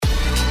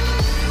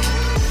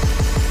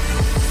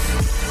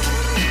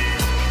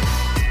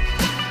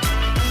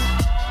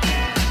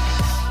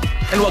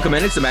welcome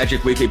in. It's the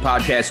Magic Weekly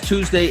Podcast,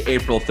 Tuesday,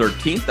 April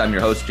 13th. I'm your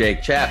host,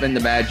 Jake Chapman.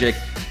 The Magic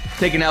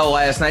taking L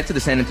last night to the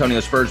San Antonio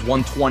Spurs,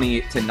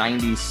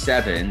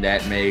 120-97.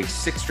 That makes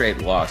 6 straight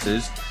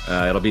losses.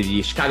 It'll be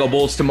the Chicago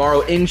Bulls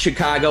tomorrow in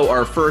Chicago.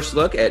 Our first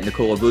look at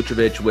Nikola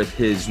Vucevic with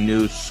his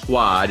new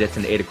squad. It's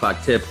an 8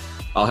 o'clock tip.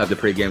 I'll have the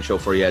pregame show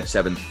for you at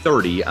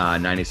 7:30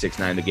 on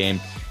 96.9 The Game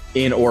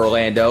in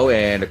Orlando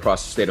and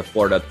across the state of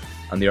Florida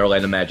on the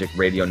Orlando Magic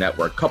Radio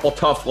Network. Couple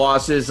tough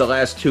losses the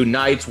last two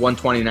nights,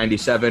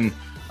 120-97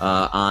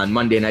 on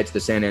Monday night to the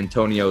San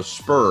Antonio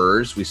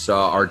Spurs. We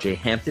saw R.J.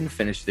 Hampton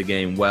finish the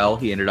game well.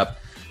 He ended up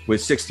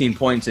with 16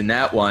 points in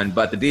that one,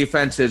 but the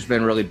defense has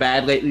been really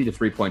bad lately. The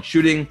three-point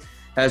shooting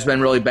has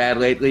been really bad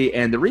lately,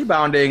 and the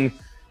rebounding,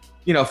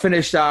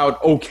 finished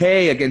out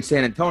okay against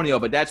San Antonio,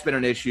 but that's been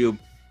an issue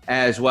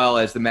as well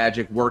as the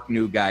Magic work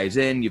new guys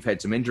in. You've had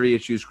some injury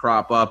issues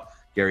crop up.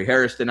 Gary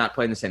Harris did not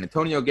play in the San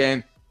Antonio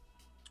game.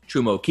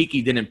 Chuma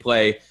Okeke didn't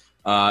play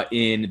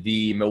in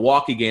the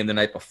Milwaukee game the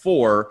night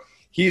before.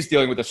 He's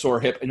dealing with a sore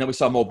hip. And then we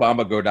saw Mo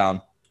Bamba go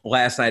down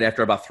last night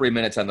after about 3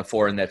 minutes on the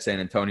floor in that San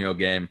Antonio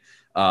game.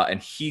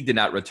 And he did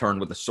not return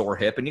with a sore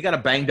hip. And you got a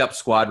banged-up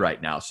squad right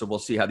now. So we'll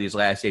see how these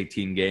last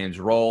 18 games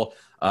roll.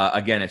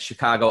 Again, at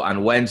Chicago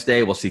on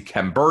Wednesday. We'll see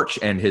Khem Birch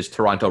and his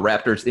Toronto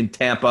Raptors in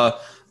Tampa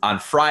on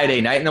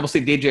Friday night. And then we'll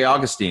see DJ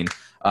Augustine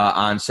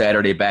on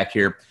Saturday back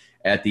here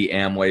at the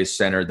Amway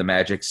Center. The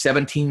Magic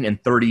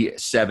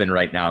 17-37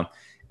 right now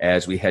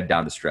as we head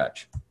down the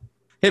stretch.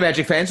 Hey,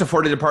 Magic fans, the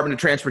Florida Department of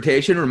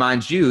Transportation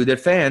reminds you that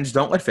fans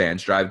don't let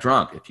fans drive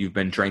drunk. If you've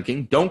been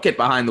drinking, don't get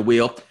behind the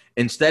wheel.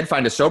 Instead,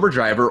 find a sober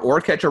driver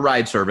or catch a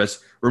ride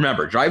service.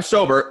 Remember, drive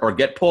sober or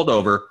get pulled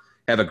over.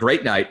 Have a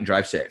great night and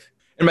drive safe.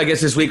 And my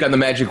guest this week on the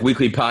Magic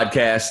Weekly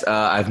Podcast,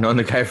 I've known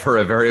the guy for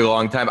a very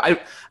long time. I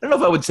don't know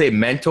if I would say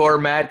mentor,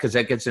 Matt, because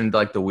that gets into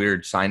like the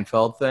weird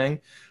Seinfeld thing.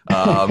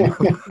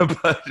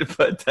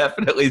 But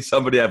definitely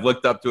somebody I've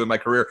looked up to in my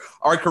career.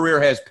 Our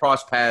career has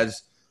crossed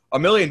paths a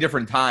million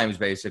different times,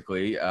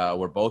 basically.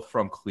 We're both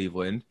from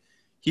Cleveland.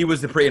 He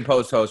was the pre- and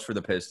post-host for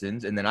the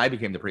Pistons, and then I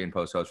became the pre- and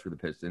post-host for the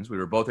Pistons. We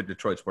were both at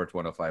Detroit Sports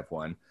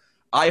 105.1.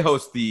 I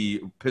host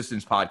the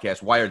Pistons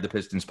podcast, Wired the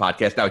Pistons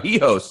podcast. Now he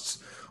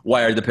hosts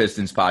Wired the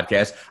Pistons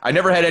podcast. I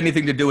never had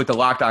anything to do with the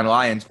Locked On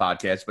Lions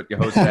podcast, but you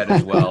host that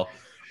as well.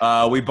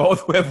 We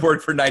both have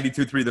worked for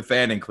 92.3 The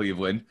Fan in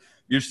Cleveland.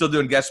 You're still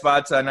doing guest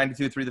spots on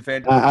 92.3 The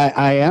Fan?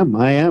 I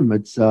am.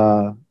 It's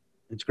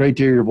great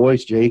to hear your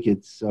voice, Jake.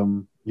 It's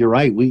you're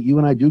right. You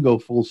and I do go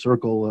full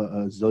circle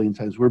a zillion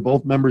times. We're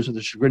both members of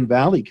the Chagrin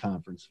Valley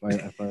Conference,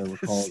 if I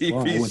recall.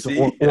 CVC,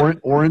 well. I went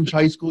to Orange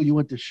High School. You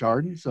went to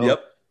Chardon. So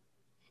yep.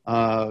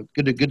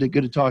 Good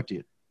to talk to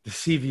you. The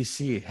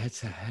CVC,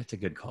 that's a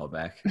good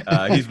callback.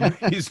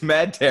 He's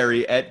Mad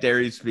Terry at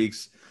Derry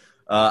Speaks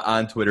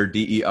on Twitter,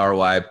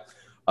 DERY.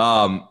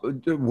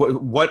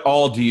 What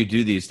all do you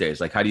do these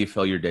days? Like, how do you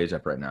fill your days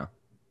up right now?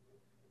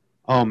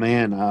 Oh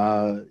man,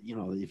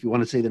 if you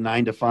want to say the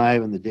 9 to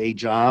 5 and the day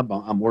job,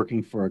 I'm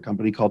working for a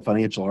company called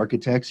Financial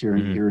Architects here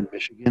in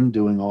Michigan,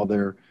 doing all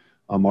their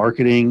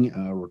marketing,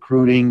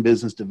 recruiting,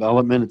 business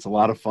development. It's a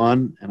lot of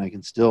fun, and I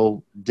can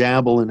still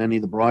dabble in any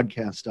of the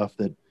broadcast stuff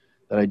that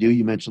I do.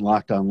 You mentioned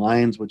Locked On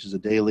Lions, which is a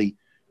daily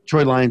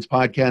Detroit Lions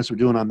podcast we're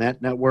doing on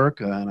that network,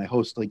 and I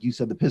host, like you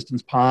said, the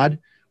Pistons Pod.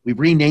 We've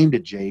renamed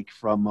it, Jake,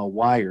 from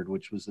Wired,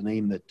 which was the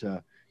name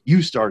that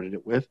you started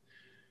it with,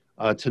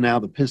 to now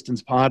the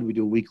Pistons Pod. We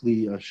do a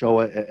weekly show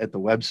at the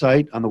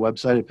website, on the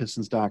website at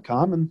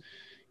pistons.com, and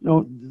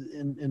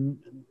and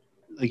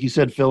like you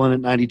said, filling at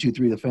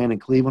 92.3 The Fan in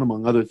Cleveland,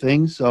 among other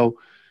things. So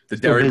the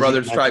Derry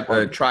Brothers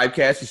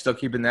Tribecast, you still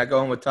keeping that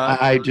going with Todd?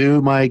 I do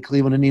my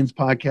Cleveland Indians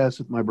podcast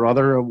with my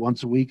brother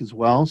once a week as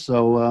well.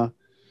 So,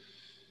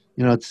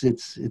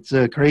 it's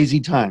a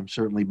crazy time,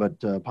 certainly, but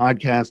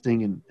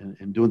podcasting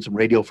and doing some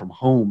radio from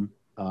home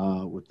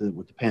with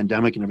the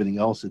pandemic and everything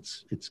else,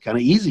 it's kind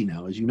of easy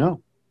now, as you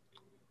know.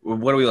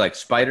 What do we like,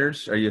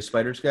 spiders? Are you a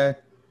spiders guy?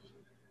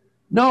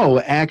 No,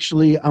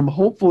 actually, I'm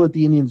hopeful that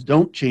the Indians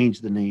don't change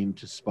the name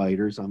to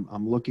Spiders.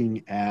 I'm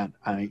looking at,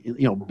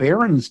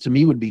 Barons to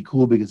me would be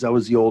cool because that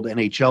was the old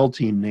NHL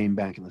team name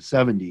back in the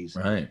 70s.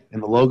 Right.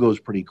 And the logo is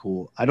pretty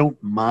cool. I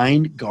don't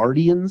mind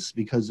Guardians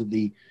because of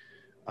the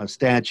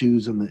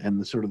statues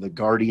and the sort of the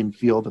Guardian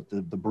feel that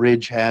the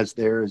bridge has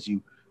there as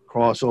you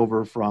cross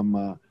over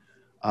from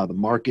the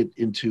market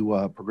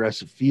into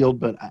Progressive Field.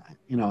 But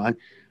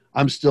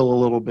I'm still a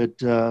little bit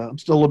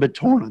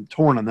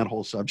torn on that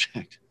whole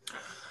subject.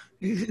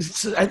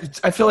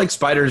 I feel like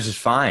Spiders is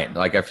fine.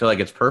 Like, I feel like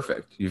it's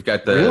perfect. You've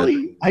got the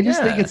really. I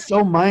just think it's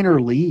so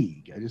minor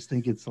league. I just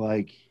think it's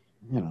like,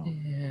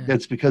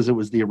 that's because it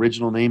was the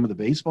original name of the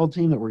baseball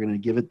team that we're going to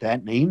give it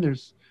that name.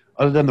 There's,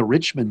 other than the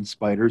Richmond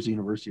Spiders, the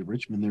University of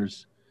Richmond,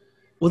 there's.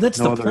 Well, that's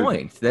the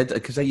point. That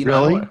because I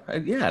don't want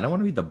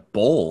to be the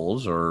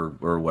Bulls or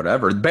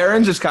whatever.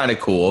 Barons is kind of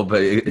cool,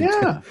 but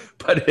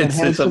but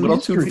it's a little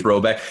too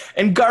throwback.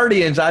 And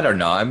Guardians, I don't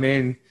know. I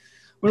mean,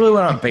 we really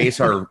want to base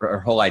our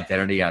whole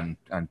identity on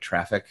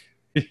traffic.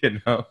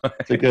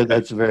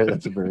 That's a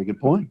very good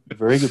point.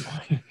 Very good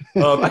point.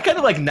 I kind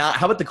of like not.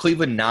 How about the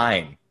Cleveland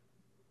Nine?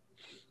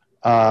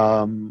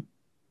 Not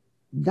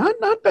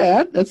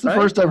bad. That's the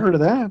first I've heard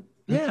of that.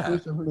 That's the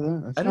first I've heard of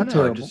that. That's I don't not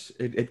know. terrible.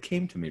 It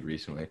came to me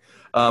recently.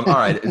 All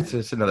right, it's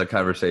just another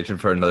conversation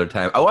for another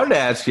time. I wanted to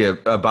ask you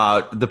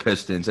about the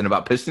Pistons and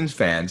about Pistons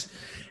fans.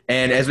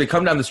 And as we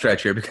come down the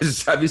stretch here, because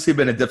it's obviously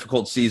been a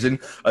difficult season,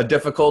 a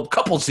difficult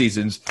couple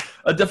seasons,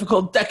 a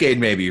difficult decade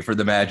maybe for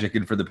the Magic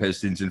and for the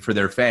Pistons and for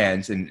their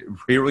fans. And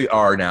here we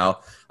are now.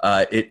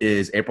 It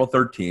is April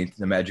 13th.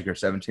 The Magic are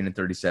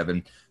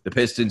 17-37. The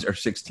Pistons are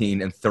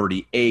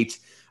 16-38.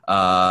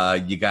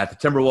 You got the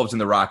Timberwolves and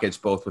the Rockets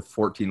both with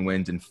 14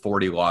 wins and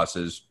 40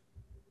 losses.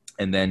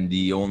 And then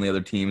the only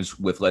other teams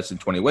with less than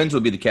 20 wins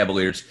would be the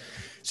Cavaliers,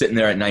 sitting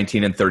there at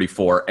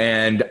 19-34.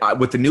 And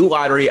with the new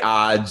lottery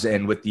odds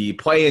and with the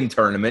play-in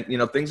tournament,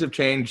 things have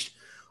changed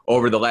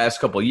over the last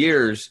couple of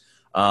years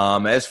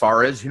as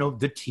far as,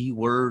 the T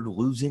word,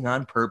 losing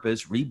on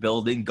purpose,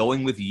 rebuilding,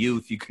 going with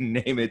youth. You can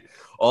name it,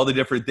 all the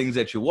different things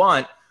that you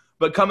want.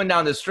 But coming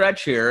down the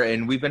stretch here,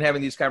 and we've been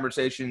having these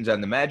conversations on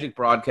the Magic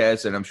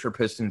broadcast, and I'm sure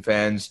Piston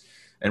fans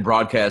and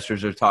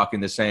broadcasters are talking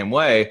the same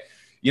way.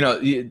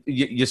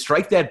 You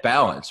strike that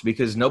balance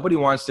because nobody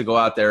wants to go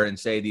out there and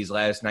say these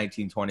last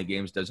 19, 20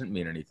 games doesn't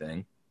mean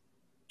anything.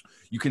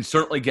 You can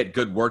certainly get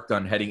good work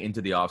done heading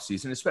into the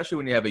offseason, especially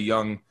when you have a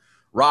young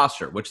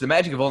roster, which the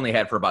Magic have only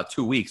had for about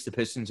 2 weeks. The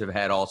Pistons have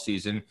had all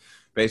season,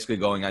 basically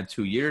going on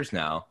 2 years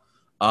now.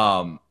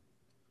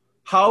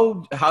 How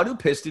do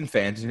Piston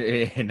fans,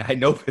 and I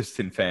know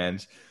Piston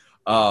fans,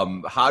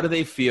 how do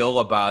they feel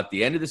about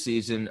the end of the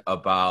season,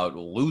 about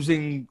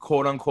losing,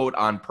 quote unquote,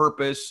 on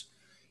purpose?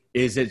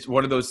 Is it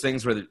one of those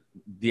things where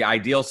the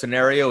ideal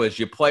scenario is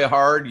you play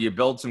hard, you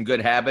build some good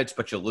habits,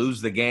 but you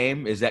lose the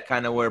game? Is that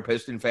kind of where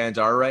Piston fans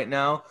are right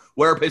now?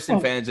 Where are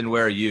Piston fans and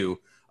where are you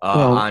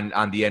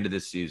on the end of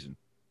this season?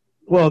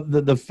 Well,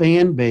 the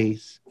fan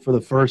base for the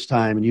first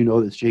time, and you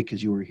know this, Jake,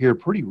 because you were here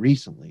pretty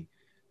recently,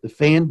 the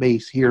fan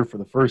base here for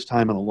the first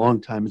time in a long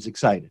time is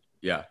excited.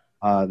 Yeah.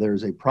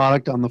 There's a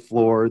product on the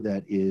floor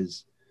that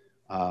is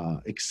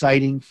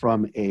exciting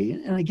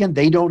and again,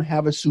 they don't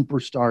have a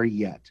superstar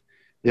yet.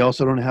 They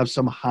also don't have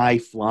some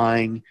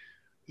high-flying,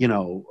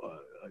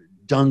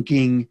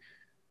 dunking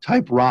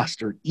type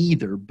roster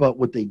either. But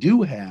what they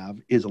do have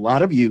is a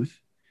lot of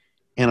youth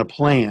and a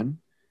plan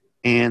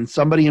and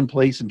somebody in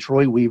place in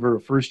Troy Weaver,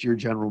 a first-year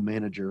general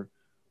manager,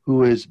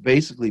 who has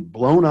basically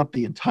blown up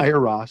the entire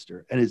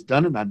roster and has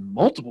done it on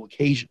multiple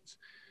occasions,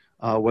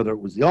 whether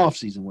it was the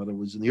offseason, whether it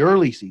was in the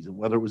early season,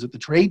 whether it was at the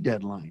trade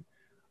deadline.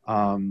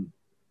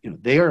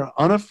 They are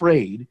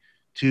unafraid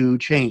to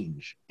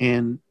change.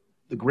 And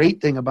the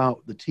great thing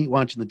about the team,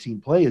 watching the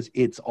team play, is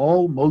it's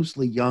all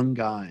mostly young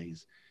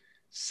guys,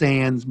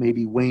 sans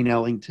maybe Wayne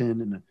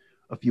Ellington and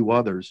a few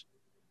others,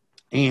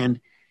 and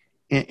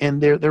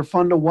they're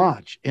fun to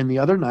watch. And the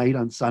other night,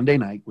 on Sunday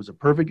night, was a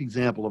perfect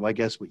example of, I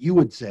guess, what you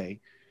would say,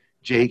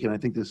 Jake, and I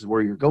think this is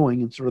where you're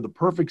going, and sort of the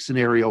perfect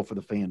scenario for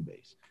the fan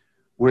base,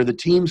 where the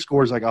team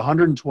scores like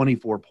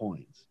 124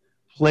 points,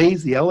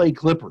 plays the LA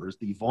Clippers,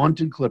 the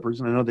vaunted Clippers,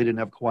 and I know they didn't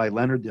have Kawhi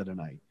Leonard the other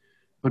night,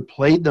 but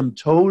played them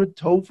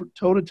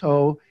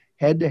toe-to-toe,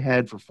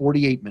 head-to-head for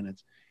 48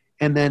 minutes.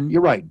 And then,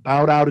 you're right,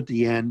 bowed out at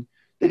the end.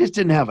 They just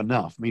didn't have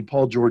enough. I mean,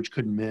 Paul George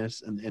couldn't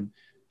miss, and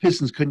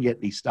Pistons couldn't get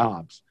any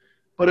stops.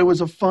 But it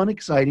was a fun,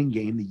 exciting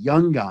game. The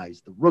young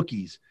guys, the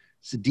rookies,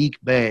 Sadiq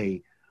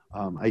Bey,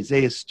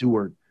 Isaiah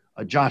Stewart,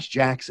 Josh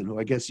Jackson, who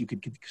I guess you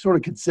could sort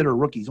of consider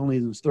rookies, only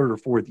in his third or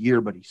fourth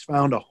year, but he's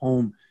found a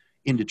home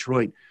in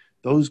Detroit.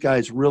 Those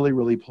guys really,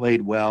 really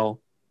played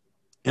well,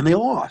 and they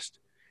lost.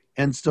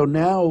 And so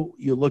now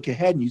you look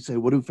ahead and you say,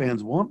 what do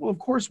fans want? Well, of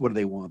course, what do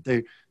they want?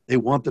 They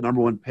want the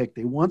number one pick.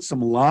 They want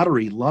some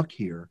lottery luck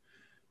here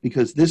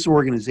because this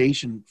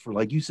organization, for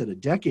like you said, a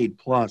decade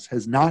plus,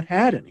 has not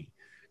had any.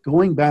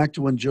 Going back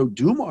to when Joe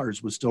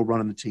Dumars was still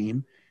running the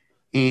team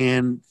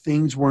and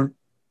things weren't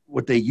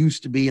what they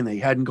used to be, and they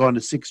hadn't gone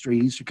to 6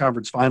 straight Eastern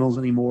Conference finals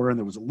anymore, and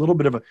there was a little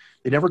bit of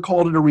they never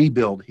called it a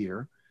rebuild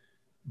here,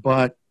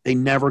 but they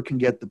never can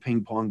get the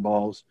ping pong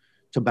balls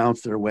to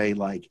bounce their way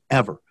like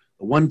ever.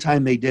 The one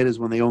time they did is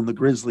when they owned the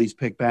Grizzlies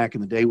pick back in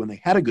the day when they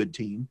had a good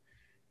team,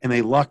 and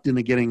they lucked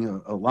into getting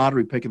a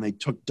lottery pick, and they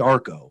took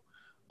Darko.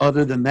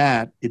 Other than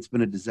that, it's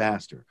been a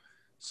disaster.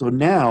 So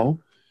now,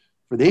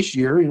 for this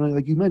year,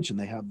 like you mentioned,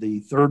 they have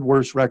the third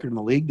worst record in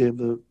the league. They have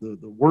the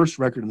worst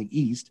record in the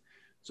East.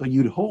 So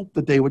you'd hope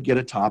that they would get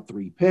a top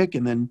 3 pick,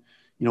 and then,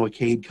 a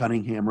Cade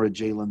Cunningham or a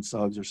Jalen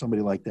Suggs or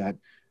somebody like that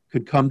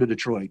could come to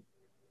Detroit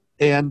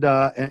and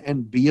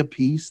be a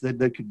piece that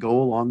could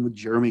go along with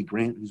Jeremy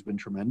Grant, who's been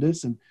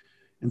tremendous, and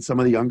some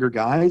of the younger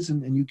guys,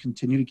 and you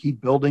continue to keep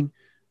building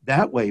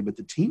that way. But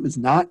the team is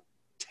not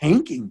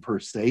tanking per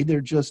se.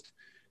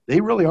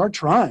 They really are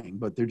trying,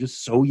 but they're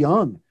just so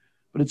young.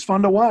 But it's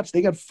fun to watch.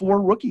 They got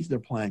 4 rookies they're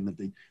playing.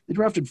 They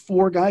drafted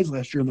 4 guys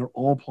last year, and they're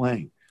all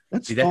playing.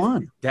 That's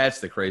fun.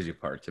 That's the crazy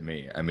part to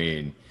me. I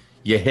mean,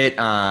 you hit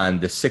on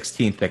the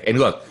 16th pick. And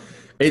look,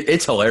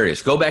 it's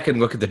hilarious. Go back and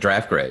look at the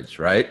draft grades,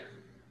 right?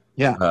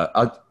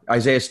 Yeah.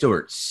 Isaiah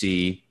Stewart,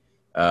 C.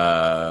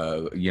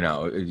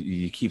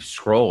 You keep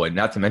scrolling,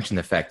 not to mention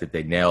the fact that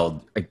they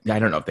nailed, I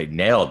don't know if they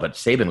nailed, but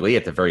Saban Lee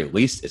at the very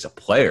least is a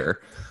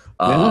player.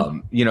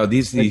 Yeah.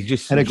 These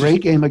just had a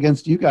great game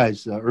against you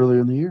guys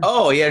earlier in the year.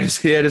 Oh, yeah,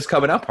 he had his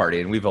coming out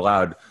party, and we've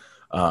allowed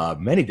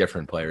many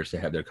different players to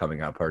have their coming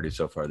out party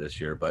so far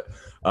this year. But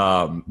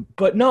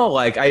no,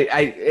 like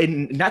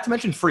and not to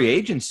mention free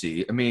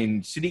agency. I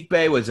mean, Sadiq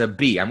Bey was a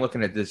B. I'm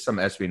looking at some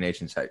SB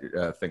Nation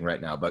thing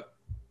right now, but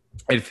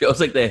it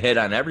feels like they hit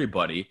on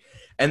everybody.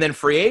 And then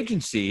free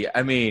agency,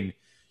 I mean,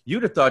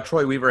 you'd have thought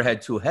Troy Weaver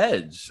had two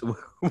heads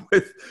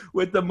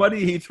with the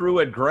money he threw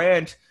at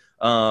Grant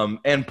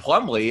and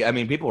Plumlee. I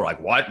mean, people were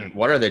like,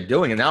 what are they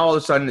doing? And now all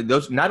of a sudden,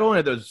 those not only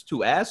are those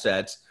two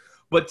assets,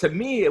 but to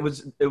me, it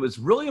was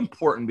really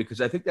important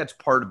because I think that's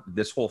part of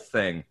this whole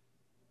thing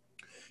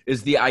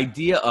is the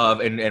idea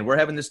of, and we're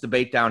having this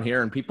debate down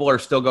here and people are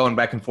still going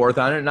back and forth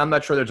on it. And I'm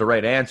not sure there's a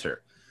right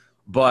answer,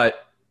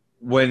 but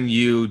when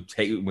you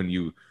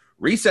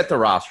reset the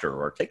roster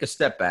or take a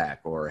step back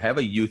or have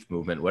a youth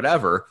movement,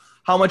 whatever,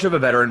 how much of a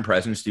veteran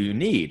presence do you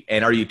need?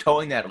 And are you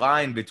towing that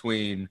line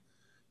between,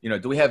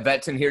 do we have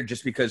vets in here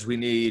just because we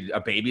need a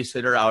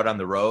babysitter out on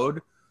the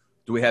road?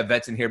 Do we have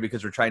vets in here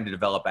because we're trying to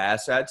develop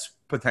assets,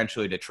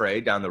 potentially to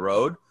trade down the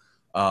road?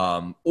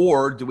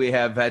 Or do we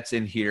have vets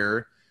in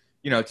here,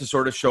 to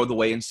sort of show the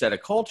way and set a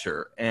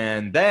culture?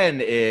 And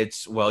then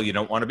it's, well, you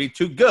don't want to be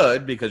too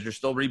good because you're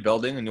still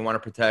rebuilding and you want to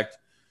protect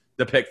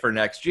the pick for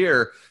next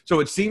year. So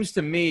it seems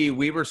to me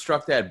Weaver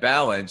struck that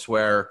balance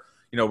where,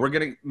 we're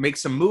going to make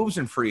some moves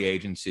in free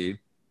agency,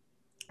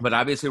 but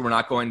obviously we're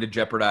not going to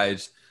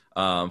jeopardize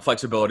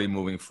flexibility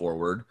moving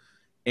forward.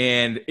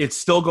 And it's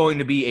still going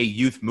to be a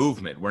youth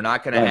movement. We're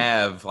not going to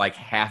have like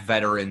half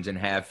veterans and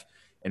half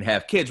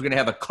kids. We're going to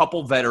have a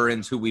couple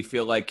veterans who we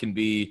feel like can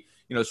be,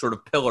 sort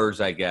of pillars,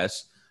 I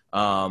guess.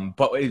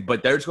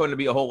 But there's going to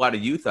be a whole lot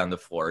of youth on the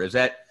floor. Does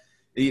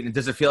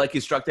it feel like you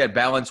struck that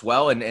balance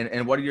well?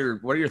 And what are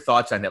your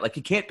thoughts on that? Like,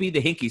 you can't be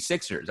the hinky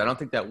Sixers. I don't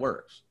think that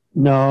works.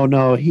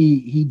 No,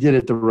 he did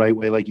it the right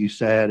way, like you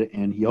said,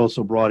 and he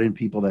also brought in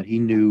people that he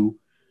knew.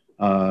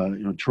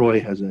 Troy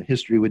has a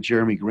history with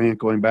Jeremy Grant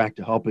going back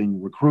to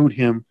helping recruit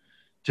him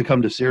to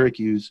come to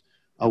Syracuse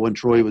when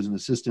Troy was an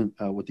assistant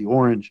with the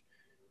Orange.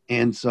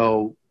 And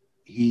so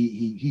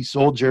he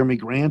sold Jeremy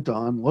Grant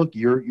on, look,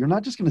 you're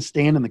not just going to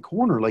stand in the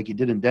corner like you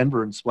did in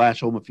Denver and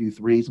splash home a few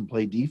threes and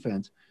play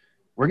defense.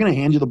 We're going to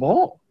hand you the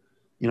ball.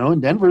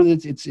 In Denver,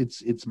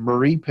 it's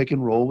Murray pick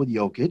and roll with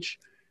Jokic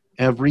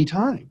every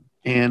time.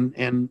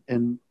 And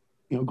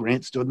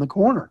Grant stood in the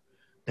corner.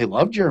 They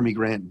loved Jeremy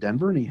Grant in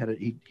Denver, and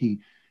he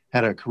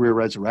had a career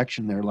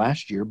resurrection there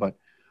last year, but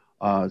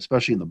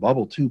especially in the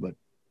bubble too. But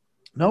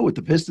no, with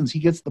the Pistons, he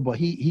gets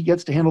he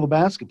gets to handle the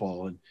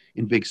basketball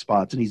in big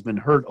spots, and he's been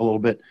hurt a little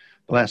bit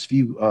the last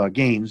few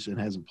games and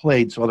hasn't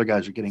played, so other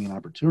guys are getting an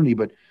opportunity.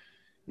 But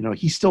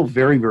he's still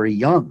very, very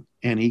young,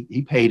 and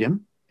he paid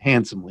him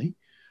handsomely,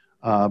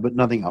 but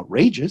nothing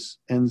outrageous.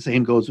 And the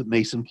same goes with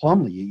Mason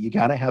Plumlee. You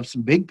got to have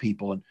some big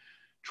people, and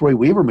Troy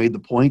Weaver made the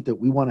point that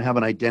we want to have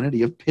an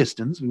identity of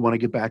Pistons. We want to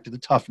get back to the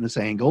toughness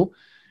angle.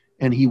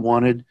 And he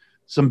wanted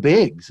some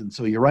bigs. And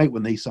so you're right,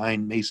 when they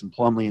signed Mason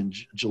Plumlee and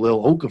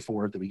Jahlil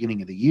Okafor at the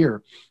beginning of the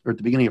year, or at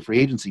the beginning of free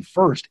agency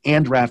first,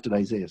 and drafted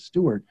Isaiah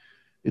Stewart,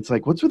 it's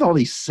like, what's with all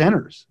these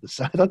centers?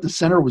 I thought the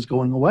center was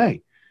going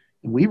away.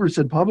 And Weaver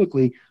said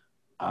publicly,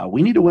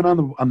 we need to win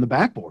on the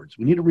backboards.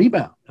 We need to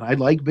rebound. And I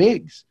like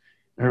bigs.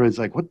 And everybody's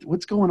like,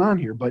 what's going on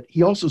here? But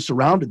he also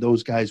surrounded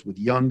those guys with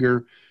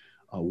younger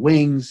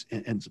wings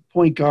and some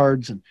point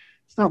guards. And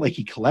it's not like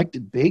he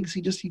collected bigs.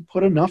 He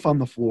put enough on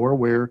the floor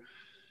where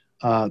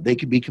they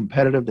could be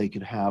competitive. They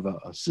could have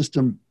a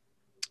system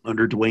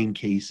under Dwayne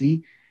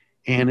Casey,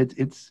 and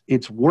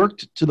it's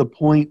worked to the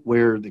point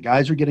where the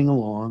guys are getting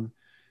along.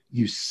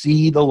 You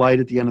see the light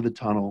at the end of the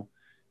tunnel,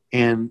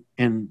 and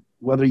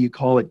whether you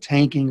call it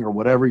tanking or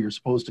whatever you're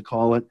supposed to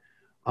call it,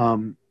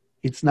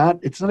 it's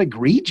not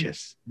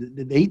egregious.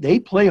 They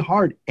play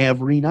hard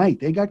every night.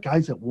 They got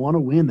guys that want to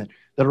win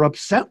that are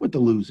upset with the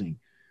losing,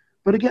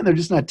 but again, they're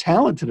just not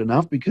talented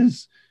enough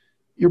because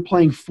you're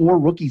playing four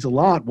rookies a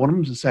lot. One of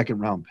them's a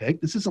second-round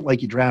pick. This isn't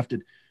like you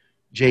drafted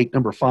Jake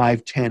number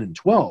 5, 10, and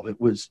 12.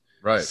 It was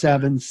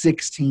 7,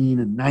 16,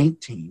 and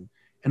 19.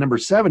 And number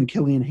 7,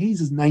 Killian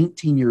Hayes, is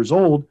 19 years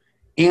old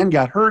and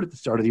got hurt at the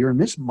start of the year and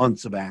missed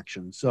months of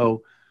action.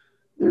 So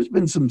there's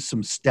been some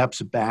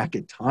steps back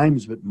at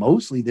times, but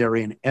mostly they're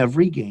in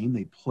every game.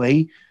 They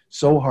play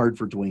so hard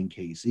for Dwayne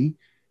Casey,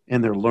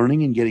 and they're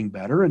learning and getting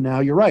better. And now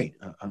you're right.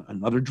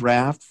 Another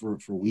draft for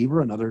Weaver,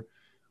 another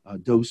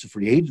dose of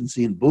free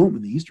agency, and boom,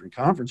 in the Eastern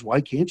Conference, why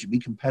can't you be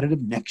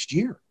competitive next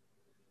year?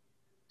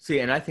 See,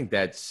 and I think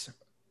that's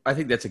a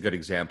good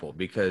example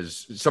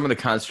because some of the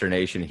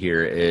consternation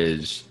here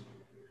is,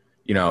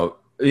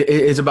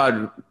 is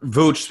about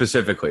Vooch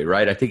specifically,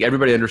 right? I think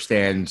everybody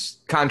understands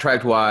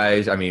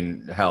contract-wise. I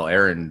mean, hell,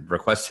 Aaron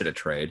requested a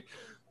trade.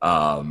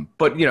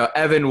 But,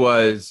 Evan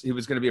was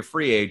going to be a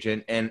free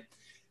agent, and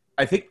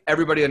I think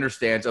everybody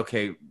understands,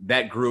 okay,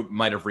 that group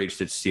might have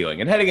reached its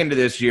ceiling. And heading into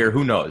this year,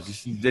 who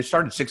knows? They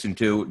started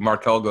 6-2.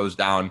 Markelle goes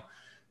down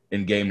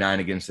in Game 9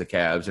 against the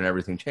Cavs, and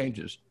everything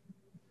changes.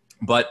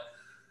 But,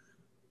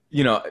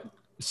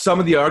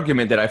 some of the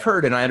argument that I've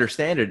heard, and I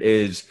understand it,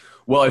 is,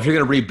 well, if you're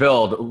going to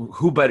rebuild,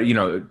 who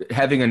better,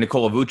 having a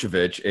Nikola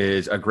Vucevic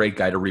is a great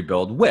guy to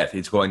rebuild with.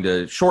 He's going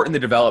to shorten the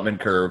development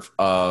curve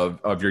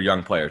of your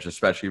young players,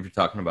 especially if you're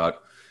talking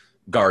about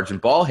guards and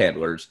ball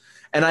handlers.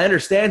 And I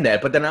understand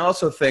that, but then I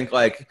also think,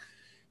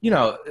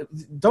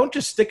 don't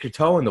just stick your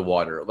toe in the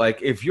water.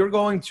 Like, if you're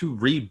going to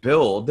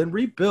rebuild, then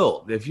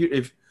rebuild. If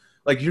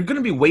you're going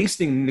to be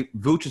wasting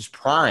Vucevic's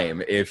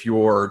prime if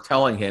you're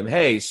telling him,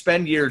 hey,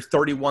 spend years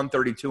 31,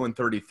 32, and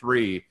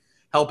 33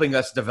 helping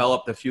us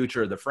develop the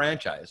future of the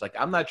franchise. Like,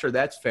 I'm not sure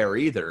that's fair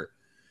either.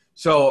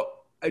 So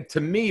to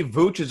me,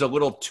 Vooch is a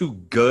little too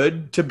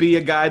good to be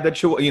a guy that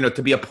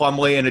to be a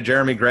Plumlee and a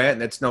Jeremy Grant.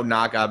 And that's no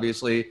knock,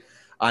 obviously,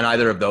 on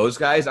either of those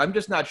guys. I'm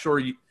just not sure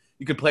you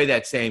could play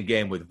that same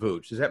game with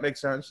Vooch. Does that make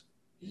sense?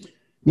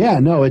 Yeah,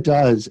 no, it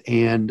does.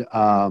 And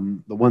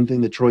the one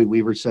thing that Troy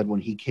Weaver said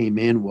when he came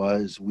in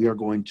was, we are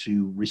going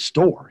to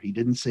restore. He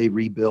didn't say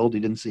rebuild. He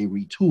didn't say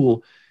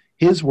retool.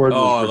 His word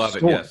was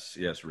restore. I love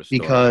it. Yes, restore.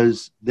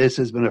 Because this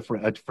has been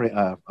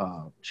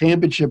a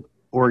championship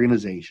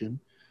organization.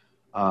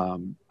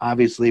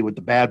 Obviously, with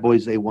the Bad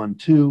Boys, they won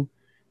 2.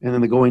 And then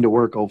the Going to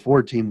Work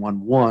 04 team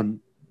won 1.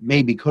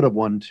 Maybe could have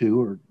won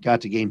 2 or got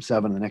to Game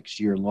 7 the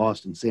next year and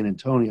lost in San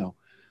Antonio.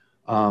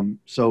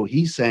 So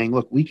he's saying,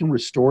 look, we can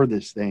restore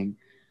this thing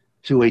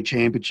to a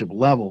championship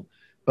level.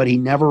 But he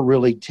never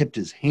really tipped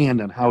his hand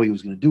on how he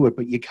was going to do it.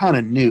 But you kind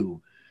of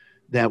knew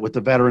that with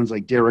the veterans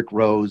like Derrick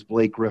Rose,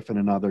 Blake Griffin,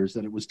 and others,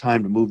 that it was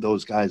time to move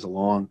those guys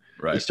along.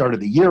 Right. They started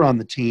the year on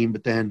the team,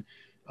 but then,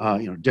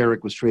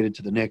 Derrick was traded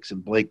to the Knicks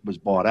and Blake was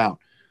bought out.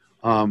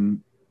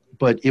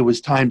 But it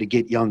was time to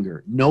get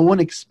younger. No one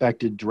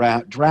expected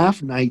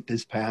draft night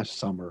this past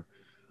summer.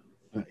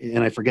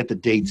 And I forget the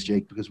dates,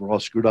 Jake, because we're all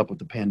screwed up with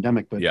the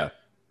pandemic. But yeah.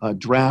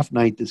 Draft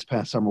night this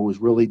past summer was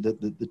really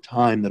the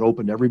time that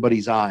opened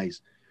everybody's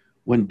eyes,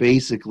 when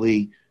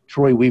basically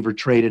Troy Weaver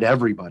traded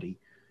everybody,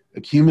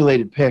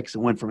 accumulated picks,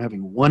 and went from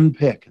having 1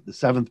 pick, the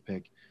 7th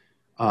pick,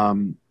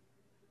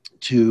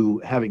 to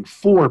having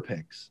 4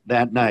 picks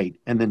that night,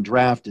 and then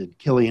drafted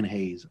Killian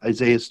Hayes,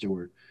 Isaiah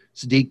Stewart,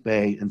 Sadiq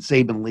Bey, and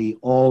Saben Lee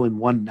all in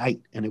one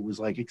night. And it was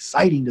like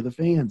exciting to the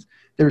fans.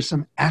 There's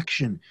some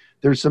action.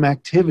 There's some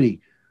activity.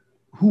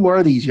 Who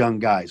are these young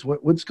guys?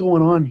 What's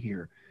going on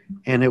here?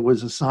 And it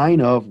was a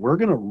sign of, we're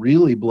going to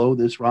really blow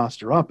this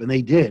roster up. And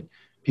they did.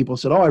 People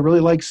said, I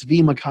really like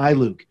Svi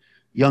Mikhailuk,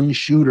 young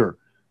shooter,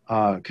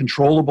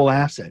 controllable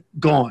asset,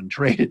 gone,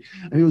 traded.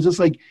 I mean, it was just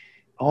like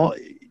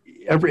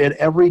at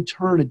every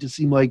turn, it just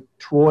seemed like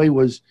Troy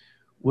was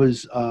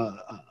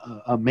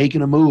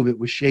making a move. It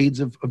was shades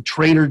of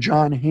Trader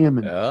John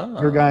Hammond,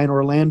 your guy in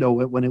Orlando.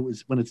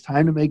 When it's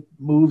time to make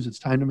moves, it's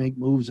time to make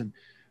moves. And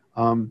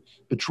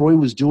but Troy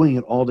was doing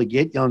it all to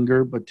get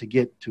younger, but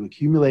to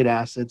accumulate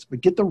assets,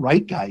 but get the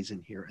right guys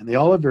in here. And they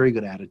all have very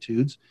good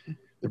attitudes.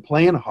 They're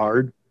playing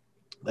hard,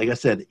 like I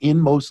said, in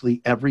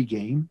mostly every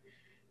game.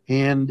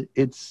 And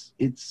it's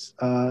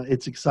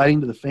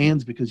exciting to the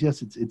fans because,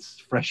 yes, it's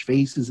fresh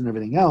faces and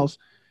everything else,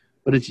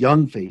 but it's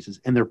young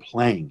faces, and they're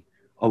playing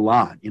a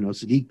lot.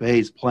 Sadiq Bey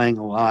is playing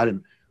a lot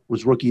and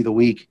was Rookie of the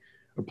Week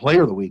or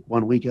Player of the Week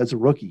 1 week as a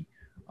rookie.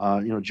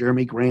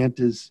 Jeremy Grant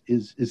is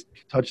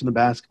touching the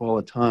basketball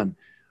a ton.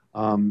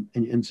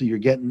 And so you're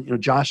getting,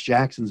 Josh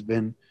Jackson's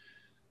been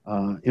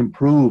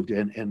improved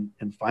and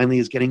finally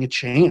is getting a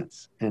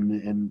chance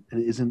and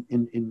isn't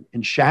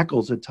in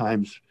shackles at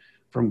times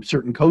from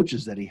certain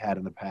coaches that he had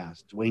in the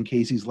past. Dwayne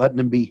Casey's letting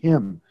him be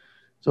him.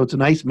 So it's a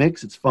nice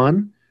mix. It's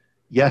fun.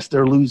 Yes,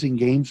 they're losing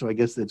games, so I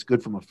guess that's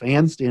good from a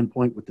fan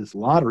standpoint with this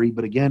lottery.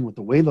 But again, with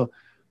the way the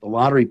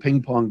lottery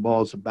ping pong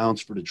balls have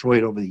bounced for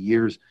Detroit over the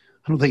years,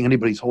 I don't think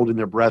anybody's holding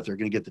their breath they're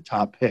going to get the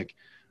top pick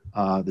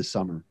this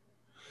summer.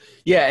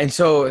 Yeah,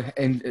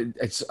 and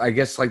it's, I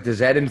guess, like, does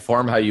that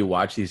inform how you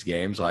watch these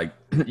games? Like,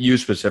 you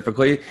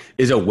specifically,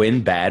 is a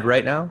win bad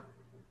right now?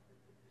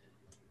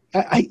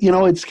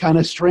 It's kind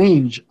of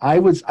strange.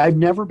 I've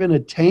never been a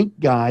tank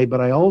guy,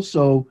 but I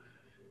also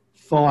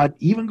thought,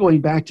 even going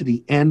back to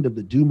the end of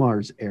the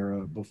Dumars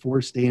era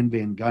before Stan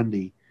Van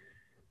Gundy,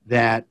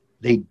 that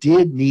they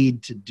did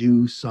need to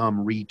do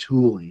some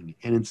retooling.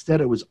 And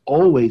instead it was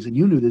always, and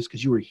you knew this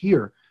because you were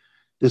here,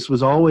 this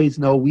was always,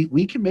 no,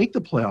 we can make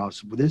the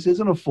playoffs. This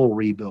isn't a full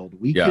rebuild.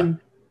 We can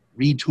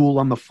retool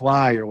on the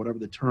fly, or whatever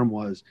the term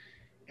was.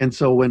 And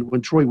so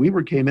when Troy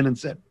Weaver came in and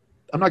said,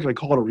 I'm not going to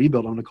call it a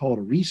rebuild, I'm going to call it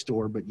a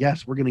restore, but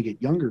yes, we're going to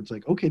get younger. It's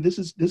like, okay, this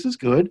is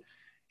good.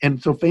 And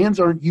so fans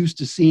aren't used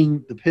to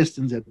seeing the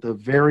Pistons at the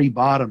very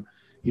bottom.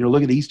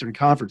 Look at the Eastern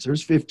Conference.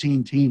 There's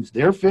 15 teams.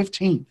 They're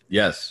 15th.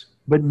 Yes.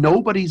 But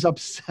nobody's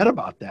upset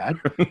about that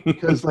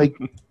because, like,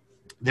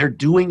 they're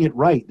doing it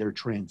right. They're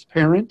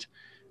transparent.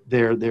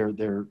 They're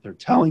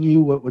telling you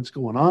what's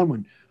going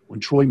on. When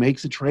Troy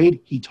makes a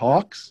trade, he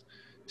talks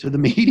to the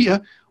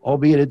media,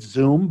 albeit it's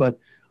Zoom, but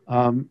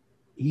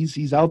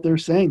he's out there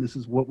saying, this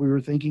is what we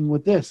were thinking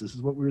with this. This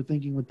is what we were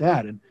thinking with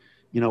that. And,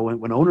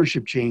 when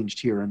ownership changed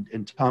here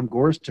and Tom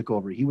Gores took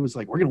over, he was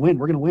like, we're going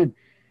to win.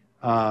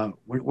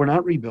 we're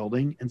not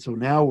rebuilding. And so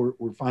now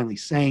we're finally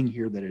saying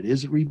here that it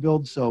is a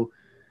rebuild. So,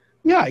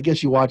 yeah, I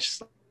guess you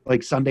watched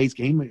like Sunday's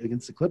game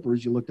against the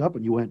Clippers. You looked up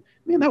and you went,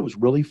 man, that was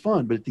really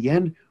fun. But at the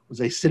end,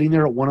 was I sitting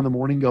there at 1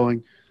 a.m.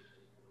 going,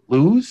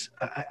 lose?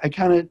 I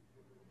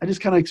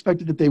just kind of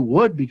expected that they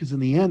would, because in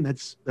the end,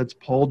 that's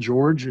Paul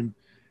George and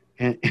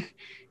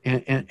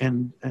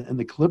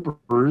the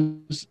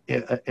Clippers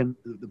and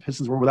the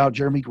Pistons were without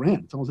Jeremy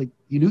Grant. It's almost like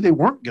you knew they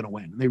weren't going to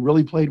win, and they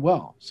really played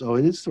well. So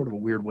it is sort of a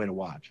weird way to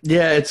watch.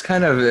 Yeah, it's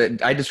kind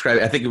of, I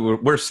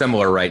think we're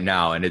similar right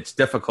now, and it's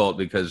difficult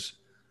because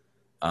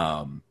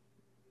you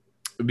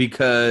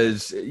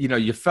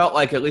felt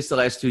like at least the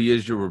last 2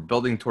 years you were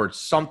building towards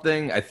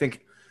something. I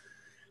think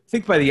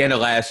by the end of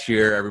last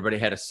year, everybody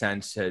had a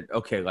sense that,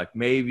 okay, like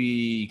maybe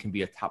you can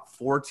be a top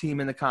 4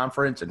 team in the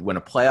conference and win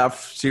a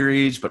playoff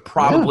series, but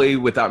probably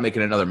without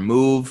making another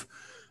move.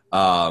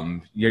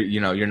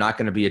 You're not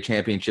going to be a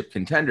championship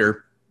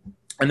contender.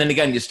 And then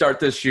again, you start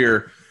this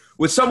year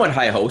with somewhat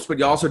high hopes, but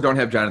you also don't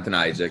have Jonathan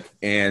Isaac.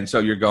 And so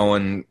you're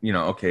going,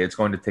 okay, it's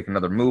going to take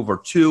another move or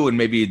two, and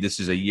maybe this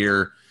is a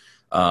year,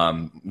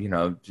 kind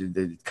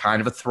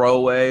of a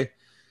throwaway.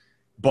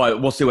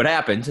 But we'll see what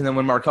happens. And then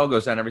when Markelle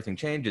goes down, everything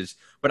changes.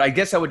 But I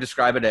guess I would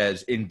describe it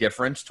as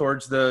indifference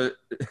towards the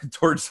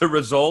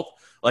result.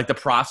 Like the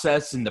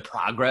process and the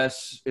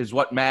progress is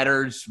what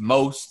matters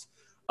most.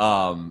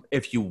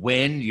 If you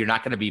win, you're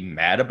not going to be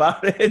mad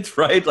about it,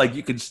 right? Like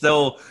you can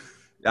still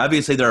 –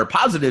 obviously there are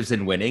positives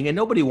in winning, and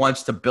nobody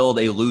wants to build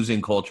a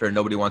losing culture, and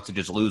nobody wants to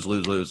just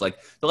lose. Like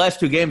the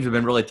last 2 games have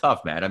been really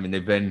tough, man. I mean,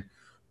 they've been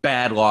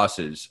bad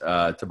losses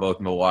to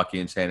both Milwaukee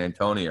and San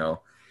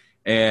Antonio.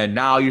 And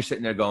now you're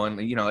sitting there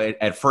going,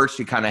 at first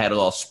you kind of had a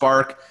little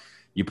spark.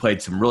 You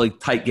played some really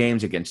tight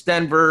games against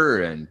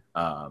Denver and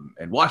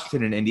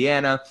Washington and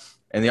Indiana,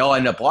 and they all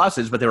ended up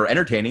losses, but they were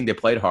entertaining. They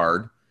played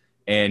hard,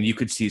 and you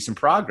could see some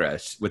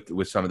progress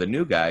with some of the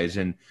new guys.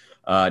 And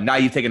now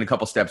you've taken a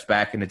couple steps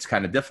back, and it's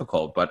kind of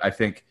difficult. But I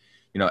think,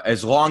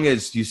 as long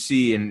as you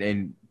see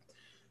and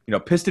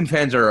Piston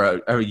fans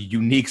are a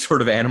unique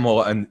sort of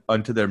animal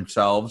unto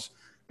themselves,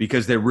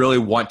 because they really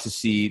want to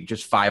see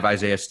just 5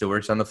 Isaiah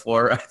Stewarts on the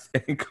floor. I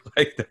think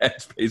like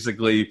that's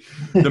basically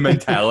the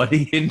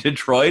mentality in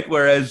Detroit.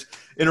 Whereas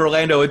in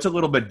Orlando, it's a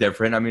little bit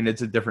different. I mean,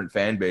 it's a different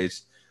fan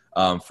base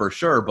for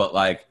sure. But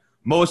like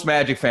most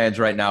Magic fans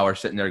right now are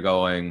sitting there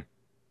going,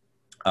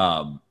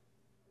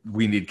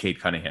 we need Cade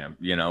Cunningham,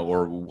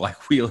 or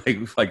like we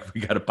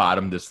got to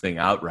bottom this thing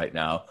out right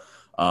now.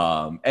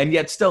 And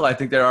yet still, I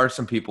think there are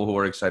some people who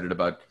are excited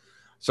about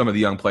some of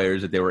the young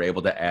players that they were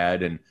able to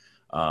add. And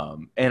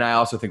I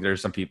also think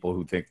there's some people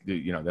who think, they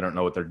don't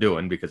know what they're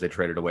doing because they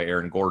traded away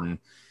Aaron Gordon.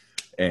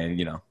 And,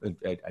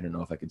 I don't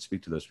know if I could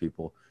speak to those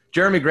people.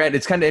 Jeremy Grant,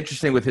 it's kind of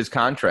interesting with his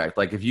contract.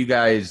 Like if you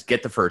guys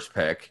get the first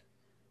pick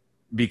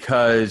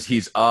because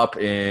he's up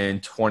in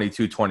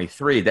 22,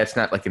 23, that's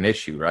not like an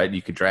issue, right?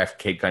 You could draft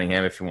Cade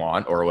Cunningham if you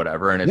want or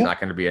whatever. And it's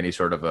not going to be any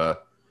sort of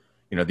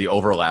the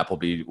overlap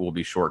will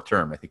be short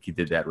term. I think he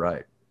did that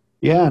right.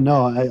 Yeah,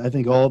 no, I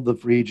think all of the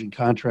free agent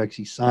contracts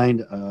he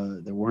signed,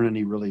 there weren't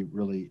any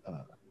really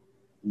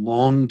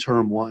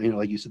long-term one.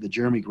 Like you said, the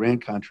Jeremy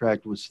Grant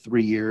contract was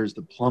 3 years.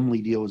 The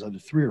Plumlee deal was either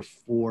 3 or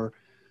 4.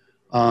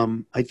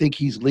 I think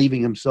he's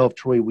leaving himself,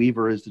 Troy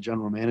Weaver, as the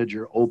general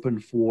manager, open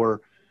for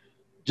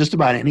just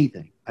about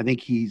anything. I think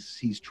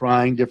he's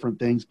trying different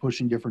things,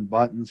 pushing different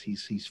buttons.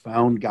 He's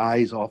found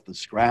guys off the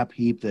scrap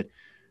heap that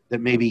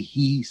maybe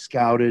he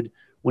scouted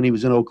when he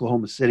was in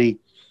Oklahoma City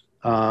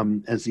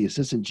as the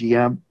assistant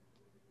GM.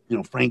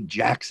 Frank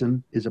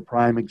Jackson is a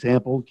prime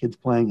example. Kid's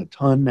playing a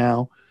ton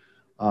now.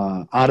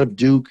 Out of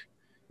Duke,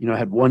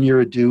 had 1 year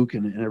at Duke,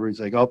 and everybody's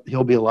like, oh,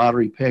 he'll be a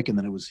lottery pick. And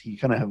then he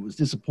kind of was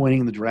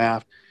disappointing in the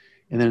draft,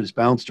 and then it's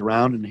bounced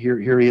around. And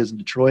here he is in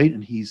Detroit,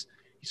 and he's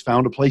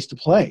found a place to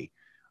play.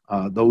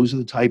 Those are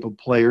the type of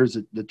players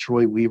that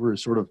Troy Weaver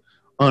has sort of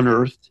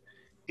unearthed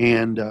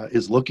and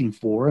is looking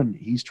for, and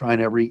he's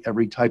trying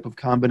every type of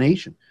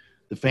combination.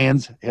 The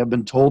fans have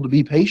been told to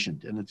be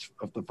patient, and it's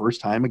the first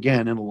time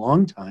again in a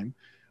long time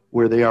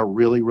where they are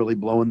really, really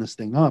blowing this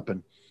thing up.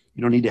 And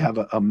you don't need to have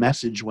a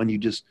message when you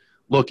just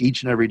look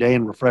each and every day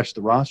and refresh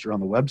the roster on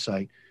the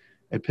website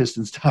at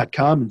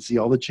Pistons.com and see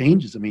all the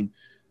changes. I mean,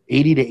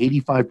 80 to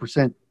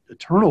 85%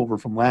 turnover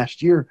from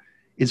last year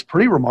is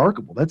pretty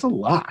remarkable. That's a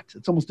lot.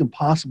 It's almost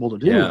impossible to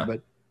do. Yeah.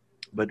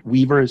 But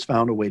Weaver has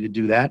found a way to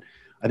do that.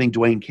 I think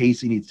Dwayne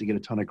Casey needs to get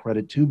a ton of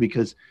credit too,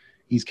 because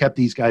he's kept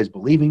these guys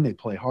believing. They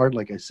play hard,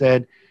 like I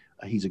said.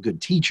 He's a good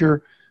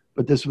teacher.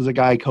 But this was a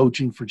guy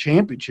coaching for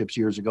championships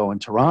years ago in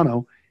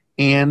Toronto,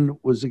 and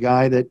was a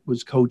guy that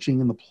was coaching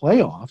in the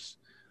playoffs,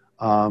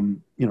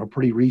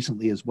 pretty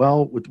recently as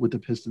well with the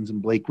Pistons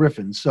and Blake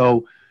Griffin.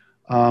 So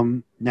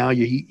now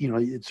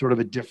it's sort of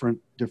a different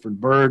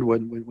bird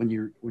when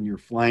you're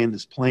flying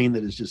this plane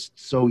that is just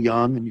so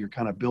young, and you're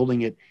kind of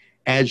building it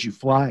as you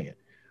fly it.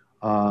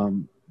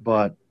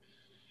 But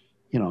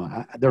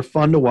they're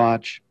fun to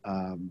watch.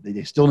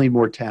 They still need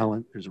more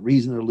talent. There's a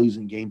reason they're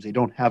losing games. They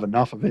don't have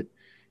enough of it.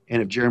 And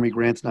if Jeremy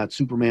Grant's not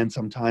Superman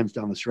sometimes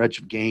down the stretch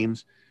of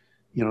games,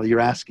 you're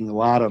asking a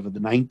lot of the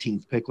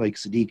 19th pick, like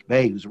Sadiq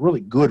Bey, who's a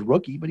really good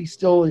rookie, but he's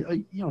still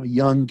a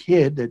young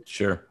kid that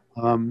Sure.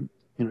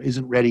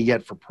 Isn't ready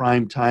yet for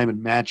prime time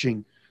and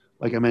matching,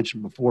 like I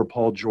mentioned before,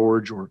 Paul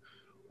George or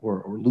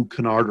Luke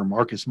Kennard or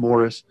Marcus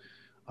Morris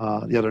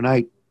the other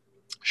night,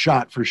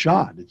 shot for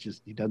shot. It's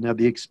just he doesn't have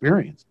the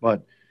experience,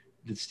 but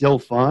it's still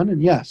fun.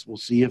 And yes, we'll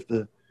see if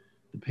the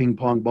ping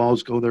pong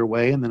balls go their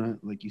way. And then,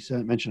 like you said,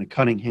 I mentioned a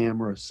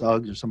Cunningham or a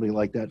Suggs or somebody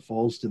like that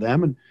falls to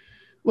them. And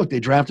look, they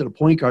drafted a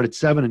point guard at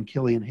 7 and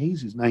Killian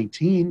Hayes, who's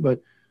 19,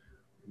 but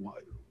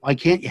why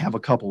can't you have a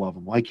couple of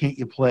them? Why can't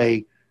you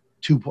play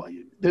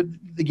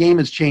the game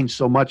has changed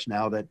so much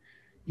now that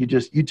you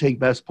take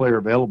best player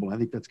available. I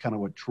think that's kind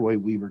of what Troy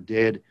Weaver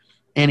did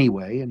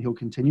anyway, and he'll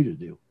continue to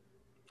do.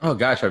 Oh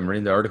gosh, I'm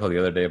reading the article the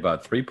other day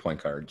about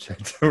 3-point guards.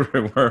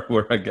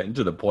 we're getting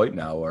to the point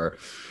now where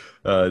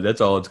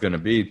that's all it's going to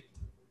be.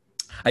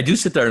 I do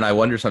sit there and I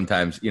wonder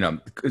sometimes,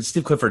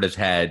 Steve Clifford has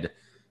had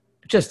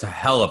just a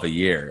hell of a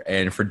year.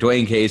 And for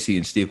Dwayne Casey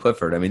and Steve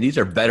Clifford, I mean, these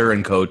are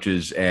veteran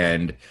coaches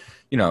and,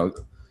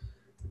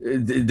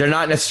 they're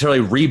not necessarily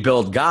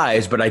rebuild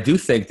guys, but I do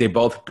think they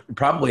both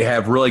probably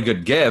have really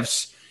good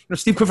gifts.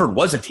 Steve Clifford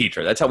was a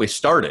teacher. That's how he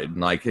started.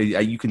 Like,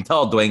 you can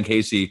tell Dwayne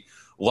Casey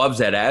loves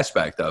that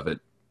aspect of it.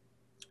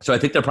 So I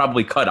think they're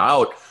probably cut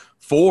out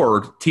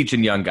for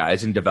teaching young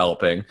guys and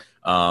developing.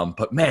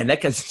 But man,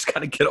 that guy's got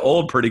to get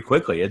old pretty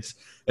quickly. It's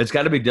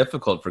got to be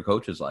difficult for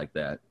coaches like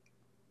that.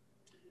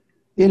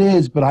 It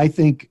is, but I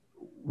think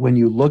when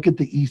you look at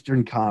the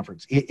Eastern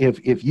Conference,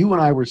 if you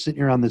and I were sitting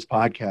here on this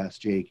podcast,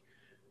 Jake,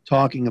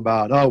 talking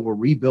about, we're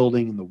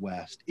rebuilding in the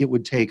West, it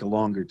would take a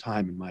longer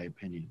time, in my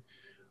opinion.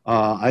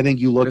 I think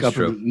you look up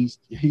in the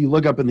East. You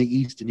look up in the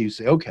East and you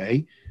say,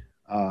 okay,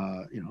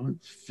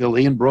 it's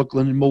Philly and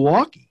Brooklyn and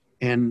Milwaukee,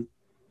 and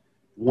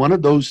one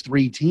of those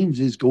three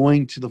teams is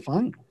going to the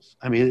finals.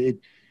 I mean,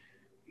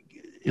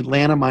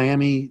 Atlanta,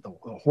 Miami, the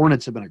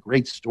Hornets have been a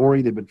great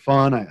story. They've been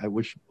fun. I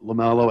wish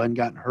LaMelo hadn't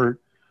gotten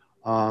hurt.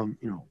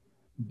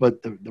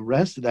 But the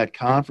rest of that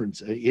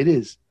conference, it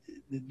is.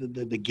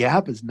 The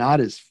gap is not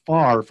as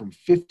far from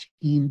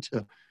 15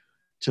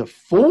 to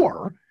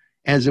 4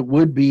 as it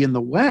would be in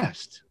the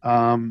West.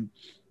 I've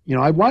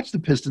watched the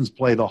Pistons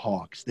play the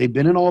Hawks. They've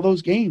been in all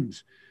those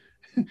games,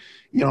 and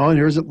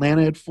here's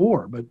Atlanta at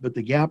 4. But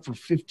the gap from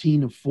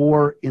 15 to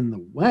 4 in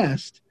the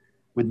West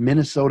with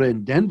Minnesota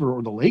and Denver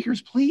or the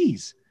Lakers,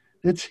 please,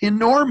 that's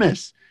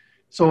enormous.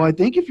 So I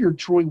think if you're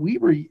Troy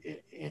Weaver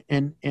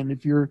and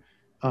if you're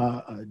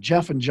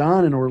Jeff and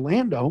John in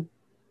Orlando,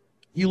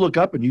 you look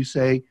up and you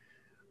say,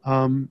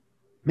 man,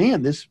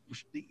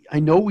 I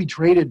know we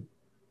traded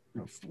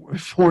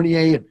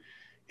Fournier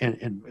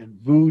and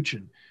Vooch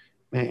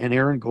and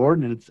Aaron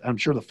Gordon, and I'm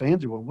sure the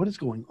fans are going, what is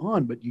going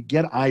on? But you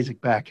get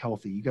Isaac back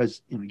healthy. You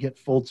guys, get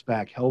Fultz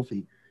back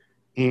healthy,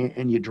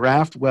 and you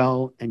draft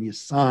well and you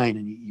sign,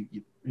 and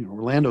you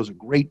Orlando's a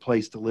great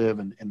place to live,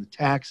 and the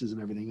taxes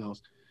and everything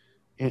else,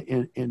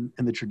 and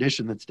the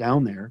tradition that's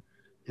down there.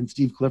 And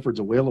Steve Clifford's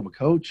a whale of a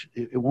coach.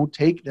 It won't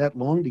take that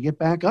long to get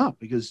back up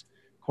because,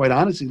 quite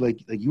honestly, like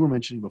you were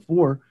mentioning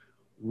before,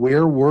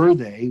 where were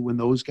they when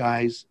those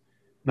guys,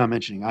 not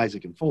mentioning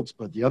Isaac and Fultz,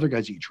 but the other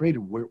guys you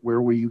traded,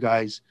 where were you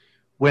guys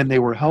when they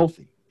were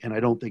healthy? And I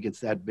don't think it's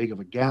that big of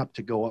a gap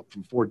to go up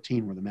from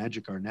 14, where the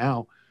Magic are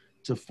now,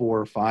 to 4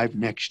 or 5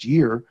 next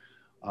year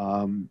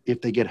if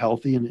they get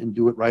healthy and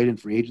do it right in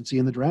free agency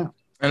and the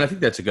draft. And I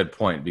think that's a good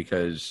point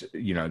because,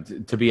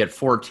 to be at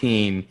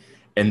 14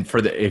 and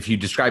if you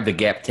describe the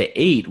gap to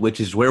 8, which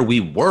is where we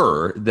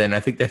were, then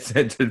I think that's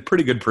a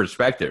pretty good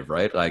perspective,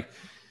 right? Like,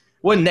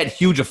 wasn't that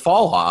huge a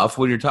fall off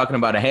when you're talking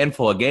about a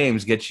handful of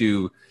games get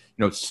you,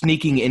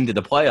 sneaking into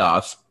the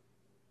playoffs.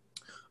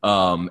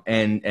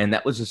 And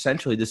that was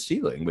essentially the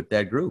ceiling with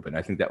that group. And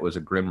I think that was a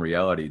grim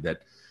reality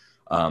that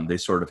they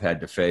sort of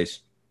had to face.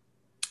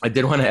 I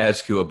did want to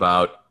ask you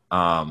about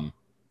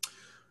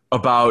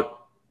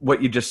what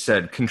you just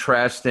said,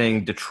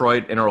 contrasting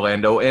Detroit and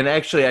Orlando. And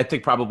actually, I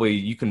think probably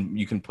you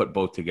can put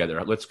both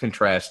together. Let's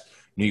contrast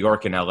New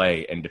York and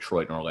LA and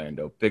Detroit and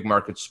Orlando. Big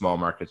markets, small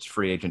markets,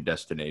 free agent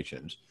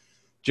destinations.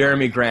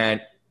 Jeremy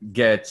Grant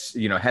has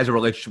a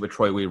relationship with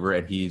Troy Weaver,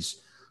 and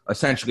he's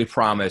essentially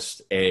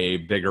promised a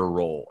bigger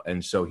role.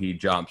 And so he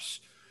jumps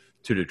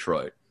to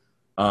Detroit.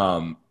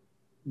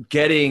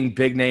 Getting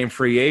big name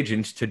free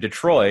agents to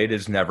Detroit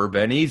has never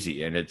been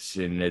easy. And it's,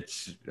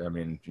 I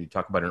mean, you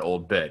talk about an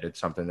old bit. It's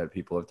something that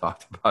people have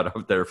talked about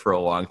up there for a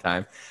long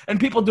time. And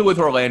people do with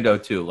Orlando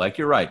too. Like,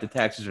 you're right. The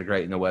taxes are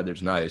great and the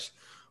weather's nice,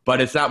 but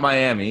it's not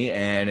Miami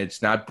and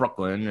it's not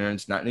Brooklyn and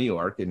it's not New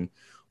York and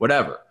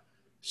whatever.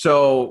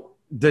 So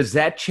does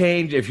that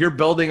change if you're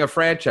building a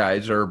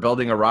franchise or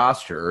building a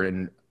roster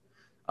and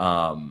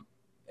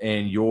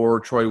you're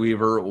Troy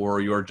Weaver or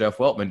you're Jeff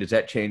Weltman, does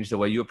that change the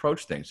way you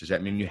approach things? Does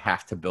that mean you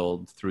have to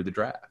build through the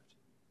draft?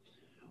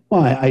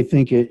 Well, I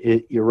think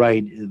you're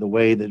right. The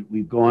way that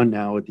we've gone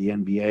now at the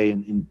NBA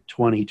in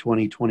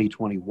 2020,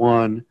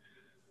 2021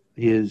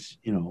 is,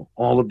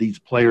 all of these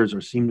players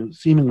are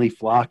seemingly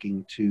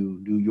flocking to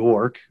New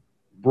York,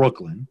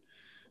 Brooklyn,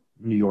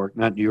 New York,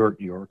 not New York,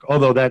 New York,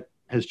 although that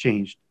has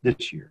changed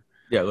this year.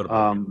 Yeah, a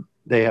little bit.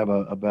 They have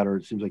a better.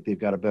 It seems like they've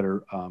got a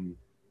better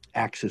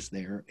access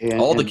there.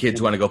 And all the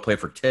kids want to go play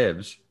for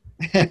Tibbs.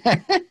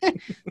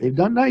 They've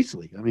done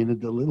nicely. I mean,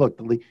 the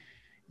league.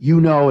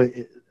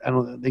 I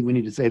don't think we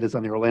need to say this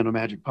on the Orlando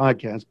Magic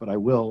podcast, but I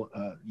will.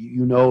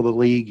 The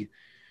league,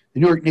 the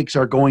New York Knicks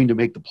are going to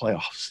make the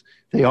playoffs.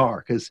 They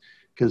are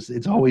because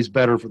it's always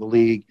better for the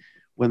league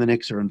when the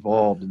Knicks are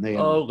involved. And they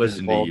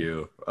listen to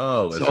you.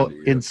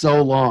 In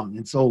so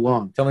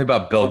long. Tell me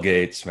about Bill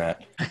Gates,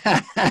 Matt.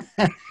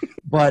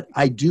 But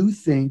I do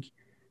think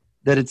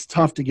that it's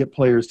tough to get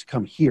players to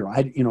come here.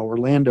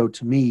 Orlando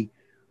to me,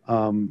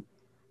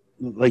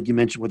 like you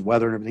mentioned with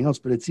weather and everything else,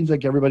 but it seems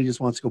like everybody just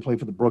wants to go play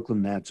for the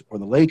Brooklyn Nets or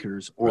the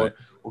Lakers or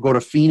go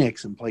to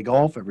Phoenix and play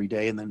golf every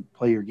day and then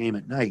play your game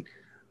at night.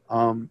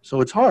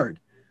 So it's hard.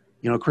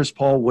 Chris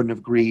Paul wouldn't have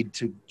agreed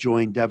to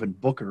join Devin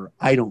Booker,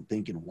 I don't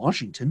think, in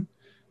Washington,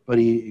 but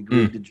he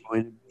agreed to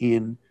join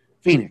in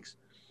Phoenix.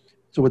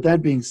 So with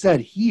that being said,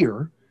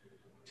 here,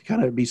 to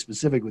kind of be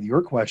specific with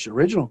your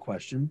original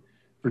question,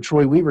 for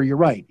Troy Weaver, you're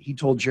right. He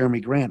told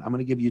Jeremy Grant, I'm going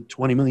to give you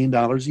 $20 million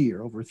a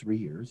year over 3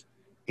 years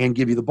and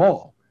give you the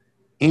ball.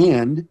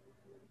 And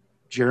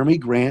Jeremy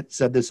Grant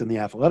said this in The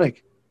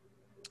Athletic.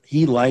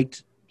 He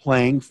liked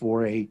playing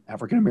for a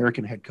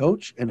African-American head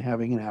coach and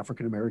having an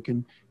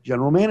African-American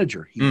general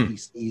manager. He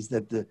sees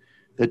that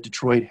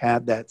Detroit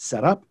had that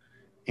set up,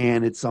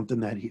 and it's something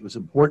that was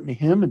important to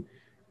him.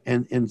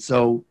 And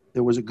so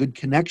there was a good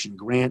connection.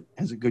 Grant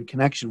has a good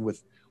connection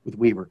with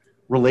Weaver.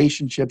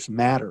 Relationships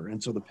matter.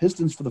 And so the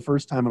Pistons, for the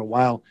first time in a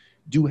while,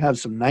 do have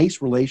some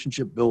nice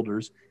relationship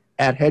builders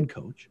at head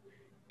coach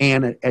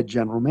and at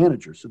general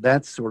manager. So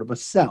that's sort of a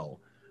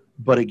sell.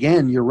 But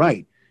again, you're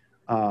right.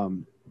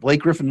 Blake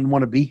Griffin didn't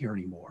want to be here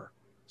anymore,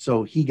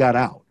 so he got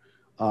out.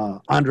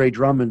 Andre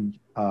Drummond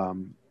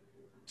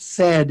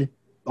said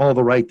all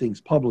the right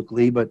things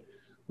publicly, but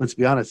let's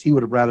be honest, he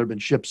would have rather been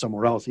shipped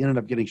somewhere else. He ended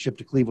up getting shipped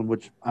to Cleveland,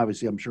 which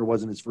obviously I'm sure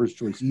wasn't his first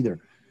choice either.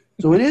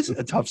 So it is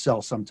a tough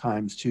sell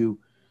sometimes to,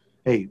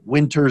 hey,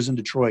 winters in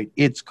Detroit,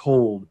 it's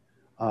cold.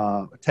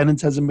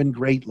 Attendance hasn't been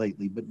great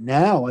lately, but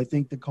now I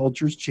think the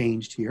culture's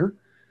changed here,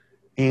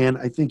 and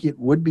I think it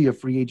would be a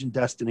free agent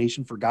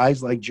destination for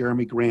guys like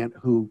Jeremy Grant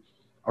who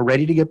are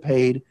ready to get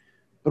paid,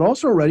 but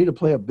also ready to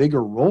play a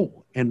bigger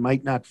role and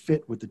might not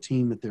fit with the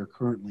team that they're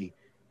currently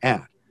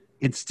at.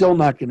 It's still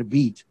not going to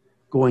beat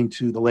going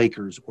to the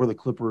Lakers or the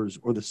Clippers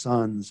or the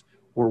Suns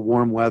or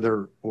warm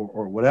weather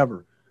or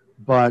whatever,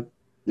 but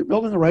they're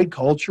building the right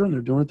culture and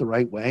they're doing it the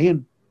right way.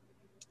 And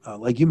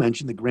like you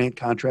mentioned, the Grant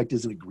contract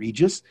isn't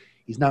egregious.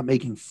 He's not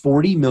making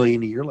 $40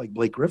 million a year like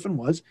Blake Griffin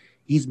was.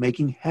 He's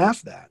making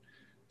half that.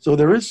 So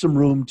there is some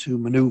room to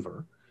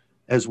maneuver,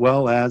 as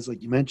well as,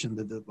 like you mentioned,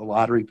 the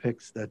lottery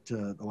picks that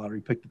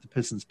the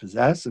Pistons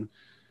possess, and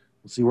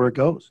we'll see where it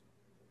goes.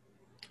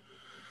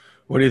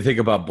 What do you think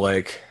about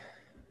Blake?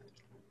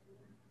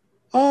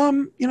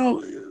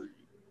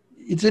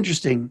 It's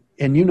interesting,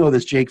 and you know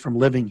this, Jake, from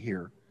living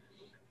here.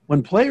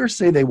 When players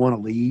say they want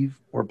to leave,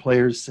 or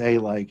players say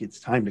like it's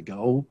time to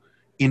go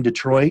in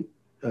Detroit,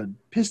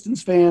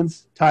 Pistons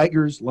fans,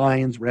 Tigers,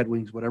 Lions, Red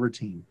Wings, whatever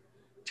team,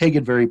 take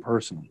it very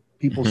personally.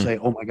 People say,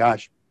 "Oh my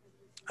gosh,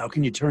 how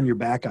can you turn your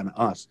back on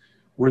us?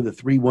 We're the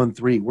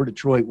 313. We're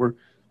Detroit. We're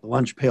the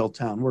lunch pail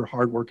town. We're a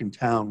hardworking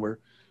town. We're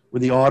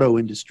the auto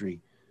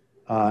industry."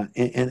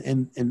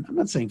 And I'm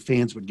not saying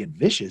fans would get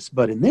vicious,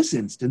 but in this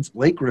instance,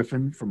 Blake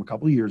Griffin from a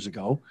couple of years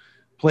ago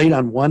played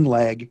on one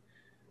leg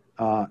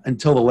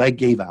until the leg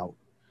gave out,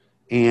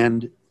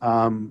 and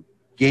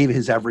gave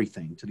his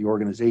everything to the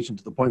organization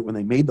to the point when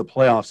they made the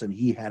playoffs and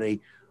he had a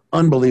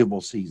unbelievable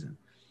season.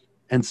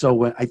 And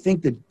so I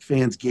think that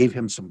fans gave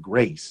him some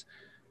grace,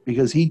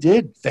 because he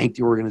did thank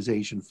the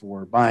organization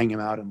for buying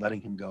him out and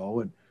letting him go.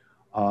 And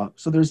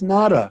so there wasn't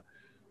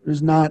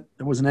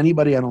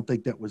anybody, I don't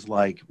think, that was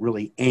like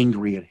really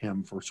angry at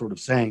him for sort of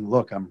saying,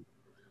 look,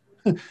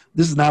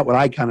 this is not what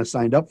I kind of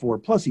signed up for.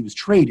 Plus he was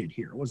traded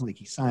here. It wasn't like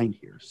he signed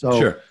here. So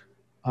sure.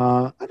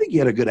 I think he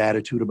had a good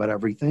attitude about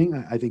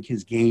everything. I think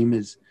his game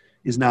is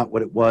not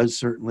what it was,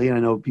 certainly. And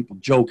I know people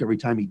joke every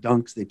time he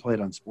dunks, they play it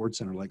on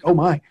SportsCenter, like, oh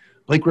my,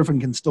 Blake Griffin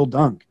can still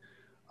dunk.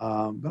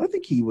 But I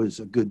think he was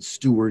a good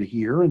steward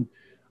here and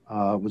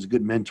was a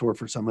good mentor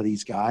for some of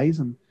these guys.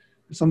 And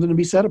there's something to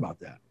be said about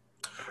that.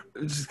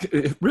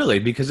 Really,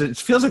 because it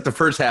feels like the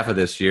first half of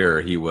this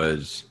year he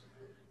was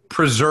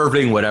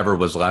preserving whatever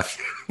was left,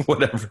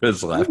 whatever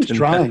is left. He was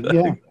trying,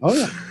 yeah. Oh,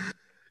 yeah.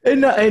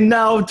 And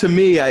now to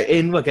me, I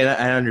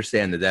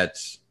understand that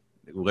that's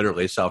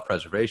literally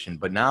self-preservation,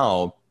 but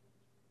now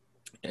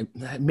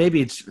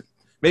maybe it's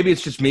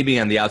just me being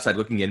on the outside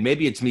looking in.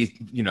 Maybe it's me,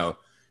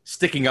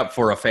 sticking up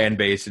for a fan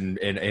base in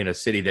a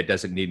city that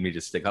doesn't need me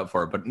to stick up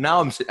for it. But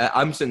now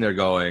I'm sitting there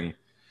going,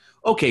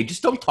 okay,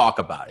 just don't talk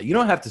about it. You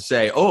don't have to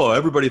say, oh,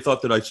 everybody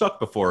thought that I sucked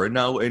before, and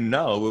now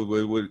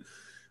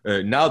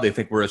they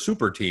think we're a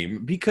super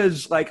team,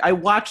 because like I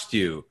watched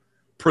you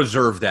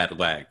preserve that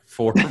leg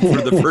for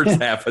the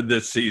first half of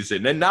this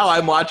season, and now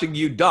I'm watching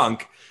you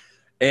dunk,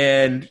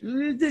 and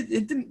you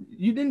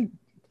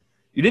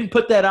You didn't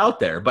put that out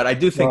there, but I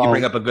do think you Well,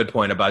 bring up a good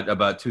point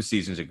about 2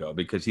 seasons ago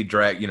because he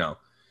dragged,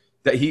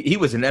 that he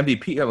was an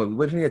MVP. I mean,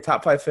 wasn't he a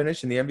top 5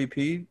 finish in the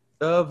MVP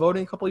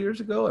voting a couple years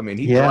ago? I mean,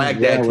 he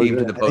dragged that team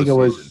to the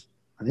postseason.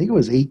 I think it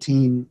was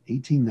 18,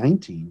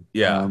 19.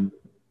 Yeah.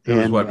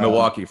 It was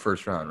Milwaukee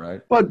first round,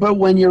 right? But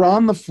when you're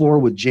on the floor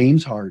with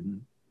James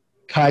Harden,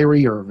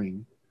 Kyrie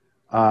Irving,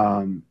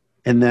 and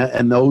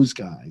those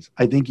guys,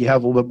 I think you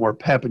have a little bit more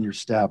pep in your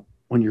step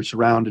when you're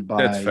surrounded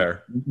by, that's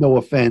fair. No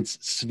offense,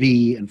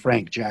 Svi and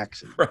Frank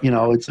Jackson. Right.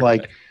 It's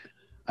like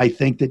I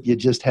think that you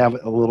just have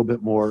a little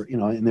bit more,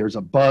 and there's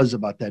a buzz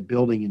about that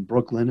building in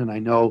Brooklyn. And I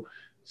know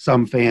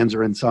some fans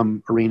are in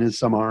some arenas,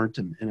 some aren't,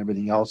 and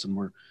everything else. And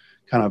we're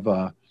kind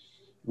of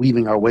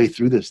weaving our way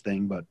through this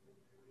thing. But,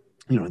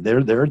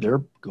 they're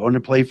going to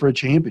play for a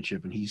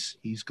championship, and he's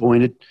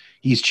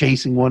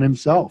chasing one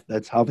himself.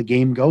 That's how the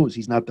game goes.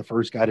 He's not the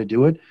first guy to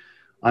do it.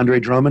 Andre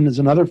Drummond is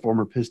another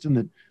former Piston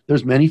that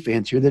there's many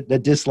fans here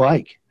that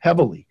dislike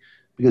heavily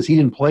because he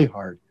didn't play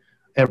hard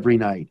every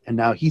night, and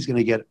now he's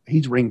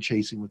ring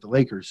chasing with the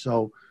Lakers.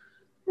 So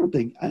I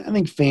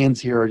think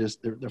fans here are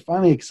just they're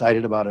finally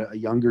excited about a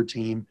younger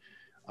team.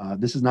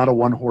 This is not a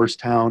one horse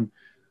town.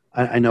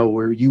 I know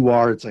where you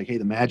are. It's like, hey,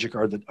 the Magic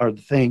are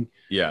the thing.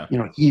 Yeah.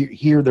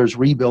 Here there's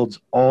rebuilds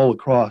all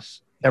across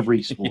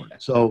every sport. Yeah.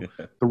 So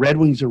the Red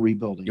Wings are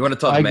rebuilding. You want to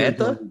talk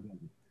Mantha?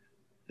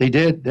 They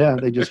did. Yeah,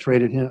 they just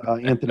traded him,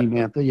 Anthony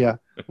Mantha. Yeah.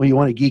 Well, you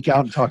want to geek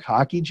out and talk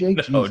hockey,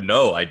 Jake?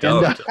 No, I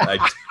don't.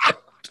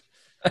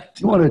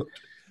 You want to?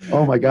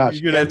 Oh my gosh!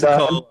 You're gonna have to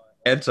call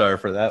Ansar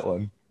for that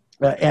one.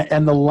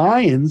 And the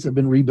Lions have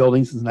been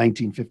rebuilding since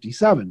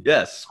 1957.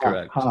 Yes,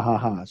 correct.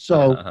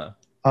 So,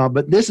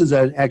 but this is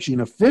actually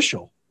an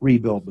official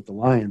rebuild with the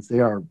Lions.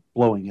 They are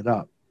blowing it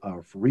up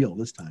for real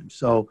this time.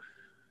 So,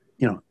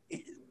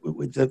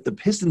 with the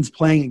Pistons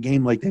playing a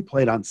game like they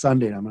played on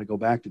Sunday, and I'm going to go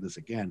back to this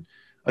again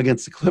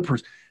against the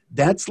Clippers.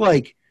 That's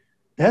like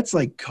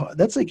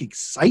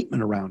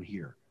excitement around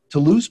here. To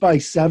lose by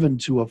 7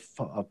 to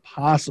a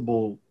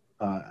possible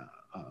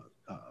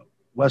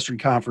Western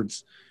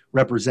Conference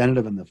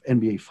representative in the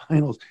NBA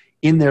Finals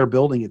in their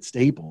building at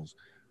Staples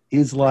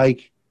is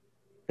like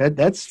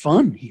that's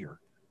fun here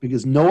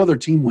because no other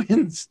team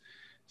wins.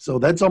 So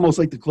that's almost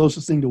like the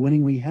closest thing to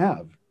winning we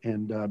have.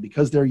 And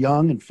because they're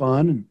young and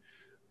fun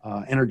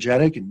and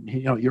energetic, and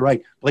you're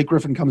right. Blake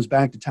Griffin comes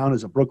back to town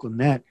as a Brooklyn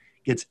Net,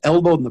 gets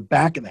elbowed in the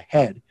back of the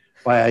head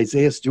by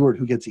Isaiah Stewart,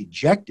 who gets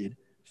ejected.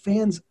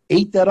 Fans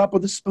ate that up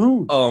with a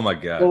spoon. Oh my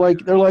God!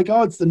 They're like,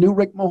 oh, it's the new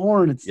Rick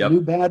Mahorn, it's the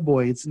new Bad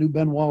Boy, it's the new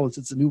Ben Wallace,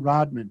 it's the new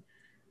Rodman.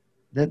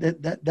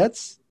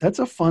 That's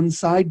a fun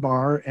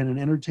sidebar and an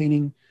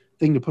entertaining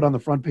thing to put on the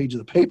front page of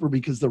the paper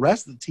because the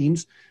rest of the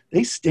teams,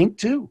 they stink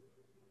too.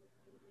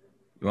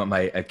 You want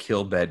my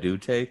Akil Badu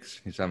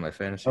takes? He's on my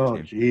fantasy team.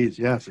 Oh, geez,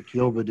 yes,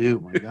 Akil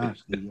Badu. My gosh.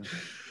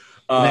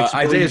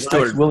 Isaiah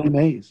Stewart. Willie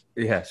Mays.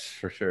 Yes,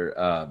 for sure.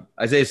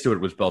 Isaiah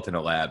Stewart was built in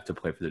a lab to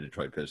play for the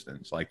Detroit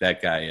Pistons. Like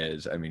that guy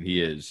is. I mean, he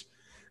is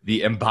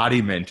the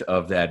embodiment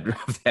of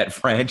that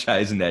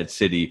franchise in that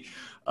city.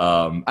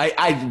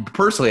 I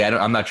personally,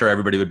 I'm not sure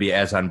everybody would be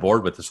as on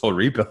board with this whole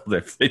rebuild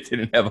if they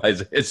didn't have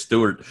Isaiah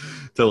Stewart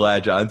to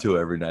latch onto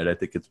every night. I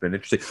think it's been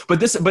interesting.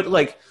 But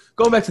like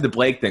going back to the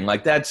Blake thing,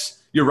 like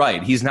you're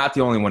right. He's not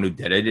the only one who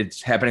did it.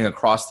 It's happening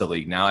across the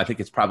league now. I think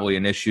it's probably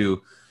an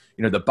issue.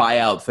 The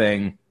buyout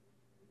thing.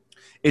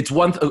 It's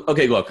one.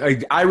 Okay, look,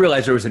 I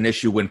realized there was an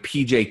issue when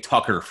PJ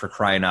Tucker, for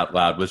crying out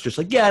loud, was just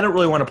like, yeah, I don't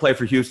really want to play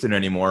for Houston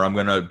anymore. I'm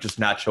going to just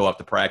not show up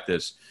to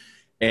practice.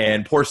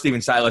 And poor Steven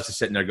Silas is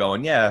sitting there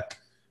going, yeah,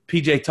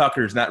 PJ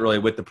Tucker's not really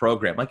with the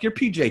program. Like, you're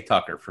PJ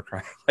Tucker, for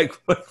crying. Like,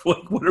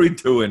 what are we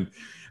doing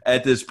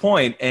at this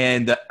point?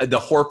 And the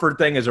Horford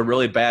thing is a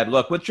really bad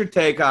look. What's your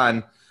take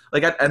on,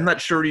 like, I'm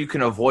not sure you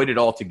can avoid it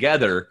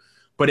altogether,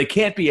 but it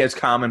can't be as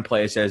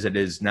commonplace as it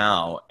is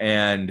now.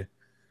 And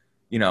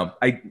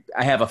I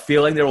have a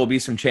feeling there will be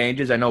some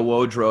changes. I know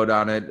Woj wrote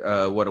on it,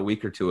 a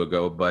week or two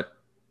ago, but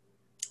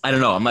I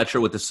don't know. I'm not sure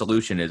what the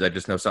solution is. I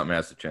just know something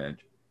has to change.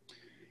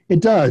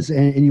 It does.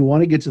 And you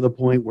want to get to the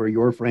point where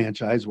your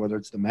franchise, whether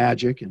it's the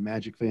Magic and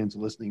Magic fans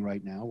listening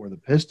right now, or the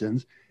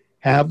Pistons,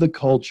 have the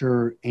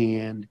culture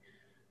and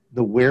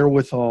the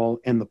wherewithal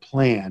and the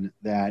plan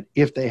that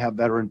if they have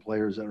veteran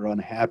players that are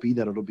unhappy,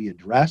 that it'll be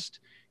addressed.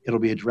 It'll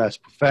be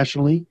addressed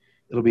professionally.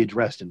 It'll be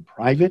addressed in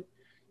private.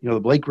 The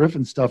Blake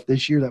Griffin stuff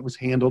this year, that was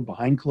handled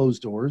behind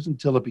closed doors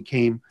until it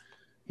became,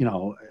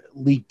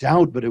 leaked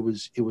out, but it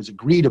was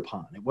agreed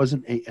upon. It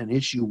wasn't an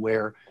issue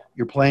where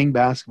you're playing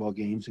basketball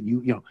games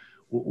and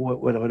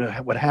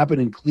what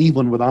happened in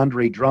Cleveland with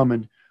Andre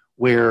Drummond,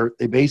 where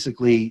they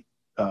basically,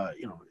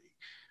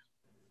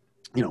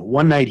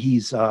 one night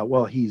he's a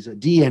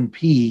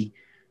DNP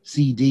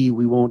CD.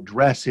 We won't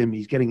dress him.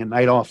 He's getting a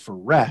night off for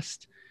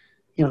rest.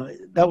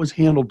 That was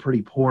handled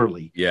pretty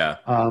poorly. Yeah.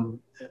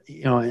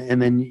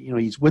 And then,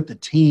 he's with the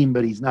team,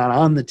 but he's not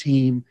on the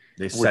team.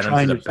 They sent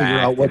him to the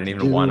back. They didn't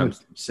even want him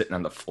sitting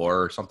on the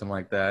floor or something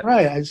like that.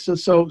 Right.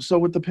 So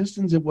with the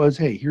Pistons, it was,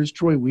 hey, here's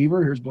Troy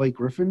Weaver. Here's Blake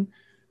Griffin.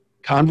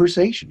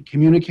 Conversation,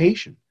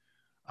 communication.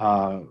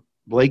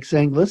 Blake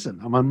saying, listen,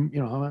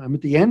 I'm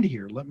at the end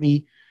here.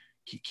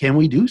 Can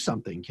we do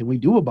something? Can we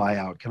do a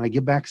buyout? Can I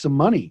give back some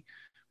money?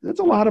 That's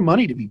a lot of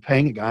money to be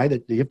paying a guy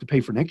that you have to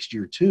pay for next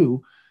year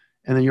too.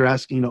 And then you're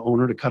asking the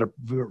owner to cut a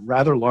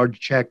rather large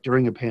check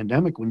during a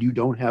pandemic when you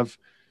don't have,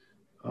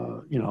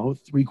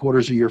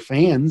 3/4 of your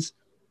fans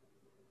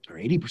or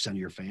 80% of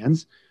your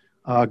fans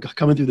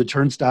coming through the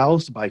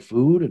turnstiles to buy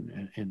food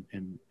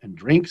and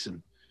drinks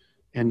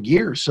and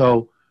gear.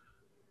 So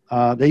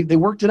they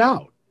worked it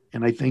out.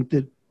 And I think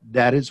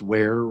that is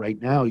where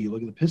right now you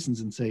look at the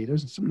Pistons and say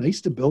there's some nice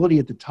stability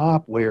at the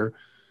top where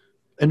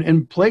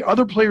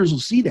other players will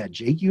see that.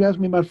 Jake, you asked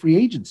me about free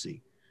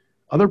agency.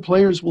 Other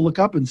players will look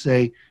up and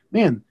say,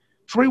 man,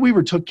 Troy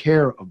Weaver took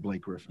care of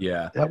Blake Griffin.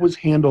 Yeah. That was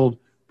handled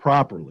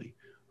properly.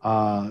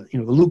 The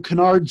Luke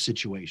Kennard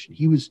situation,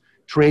 he was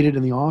traded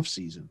in the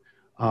offseason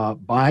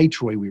by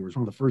Troy Weaver.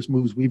 One of the first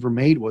moves Weaver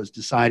made was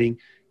deciding,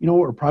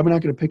 we're probably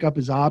not going to pick up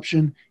his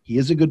option. He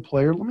is a good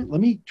player.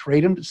 Let me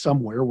trade him to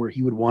somewhere where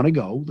he would want to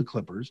go, the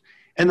Clippers,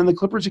 and then the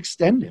Clippers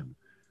extend him.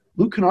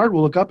 Luke Kennard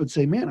will look up and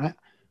say, man,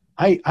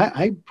 I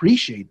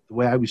appreciate the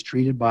way I was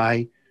treated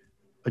by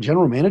a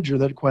general manager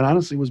that quite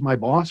honestly was my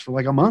boss for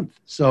like a month,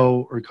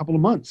 or a couple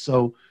of months.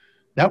 So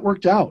that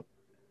worked out.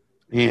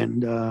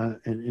 And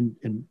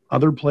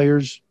other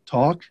players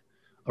talk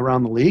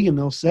around the league and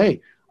they'll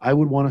say, I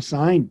would want to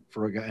sign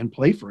for a guy and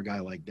play for a guy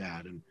like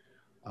that.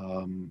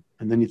 And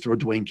then you throw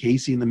Dwayne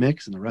Casey in the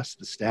mix and the rest of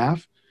the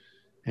staff,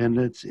 and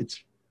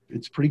it's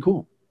pretty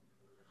cool.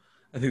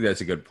 I think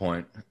that's a good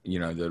point.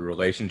 The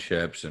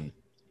relationships, and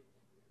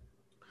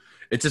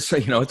it's just,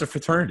 it's a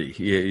fraternity.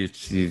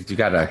 You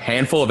got a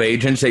handful of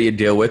agents that you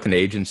deal with and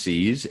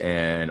agencies,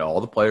 and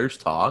all the players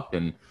talk,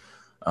 and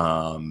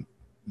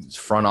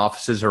front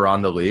offices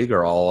around the league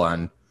are all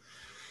on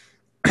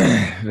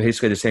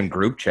basically the same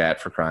group chat,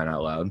 for crying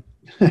out loud.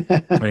 You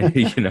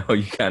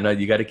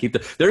got to keep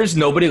there is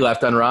nobody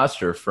left on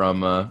roster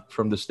from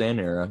the Stan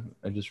era.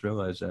 I just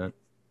realized that.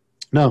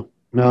 No,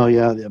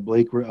 yeah,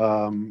 Blake.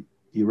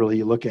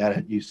 You look at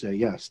it, you say,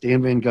 yeah,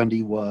 Stan Van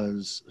Gundy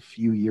was a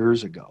few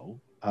years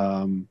ago,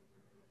 and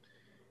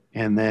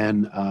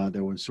then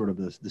there was sort of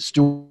the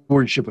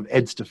stewardship of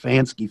Ed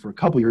Stefanski for a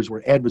couple of years,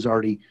 where Ed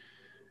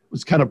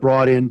was kind of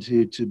brought in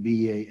to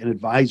be an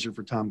advisor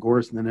for Tom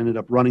Gores, and then ended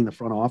up running the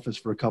front office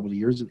for a couple of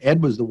years. And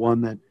Ed was the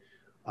one that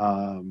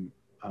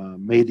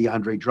made the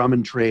Andre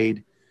Drummond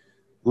trade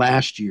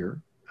last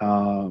year,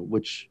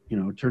 which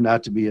turned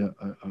out to be a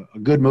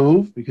good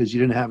move because you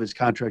didn't have his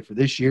contract for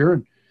this year,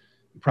 and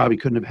you probably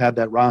couldn't have had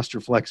that roster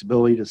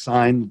flexibility to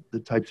sign the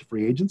types of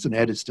free agents. And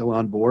Ed is still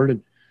on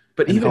board.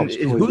 But even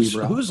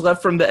who's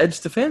left from the Ed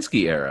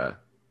Stefanski era?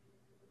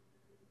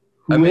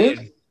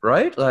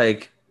 Right?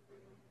 Like,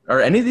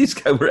 were any of these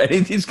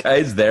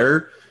guys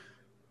there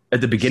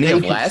at the beginning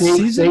of last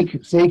season?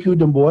 Sekou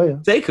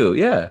Doumbouya. Sekou,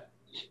 yeah.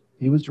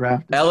 He was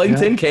drafted.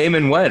 Ellington came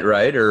and went,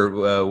 right?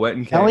 Or went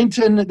and came?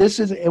 Ellington, this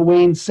is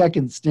Wayne's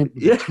second stint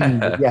with the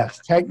team. Yeah. Yes,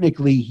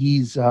 technically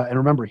he's and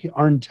remember,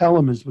 Arn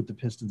Tellem is with the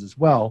Pistons as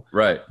well.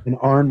 Right. And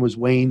Arn was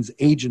Wayne's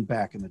agent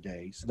back in the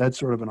day. So that's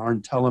sort of an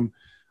Arn Tellem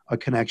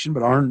connection.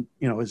 But Arn,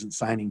 isn't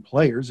signing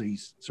players.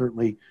 He's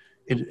certainly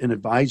an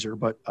advisor.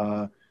 But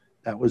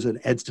that was an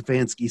Ed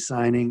Stefanski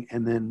signing,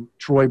 and then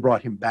Troy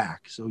brought him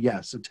back. So,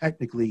 so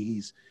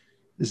technically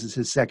this is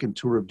his second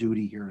tour of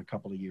duty here in a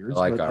couple of years.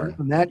 But other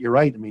than that, you're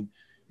right. I mean,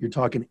 you're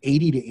talking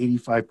 80 to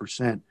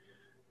 85%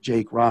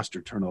 Jake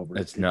roster turnover.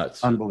 It's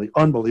nuts.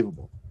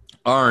 Unbelievable.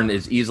 Arn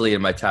is easily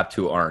in my top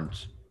two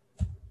Arns.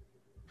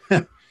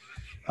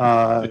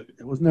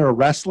 Wasn't there a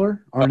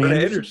wrestler? Arn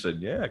Anderson.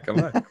 Yeah, come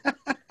on.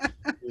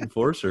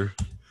 Enforcer.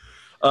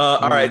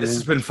 All right, this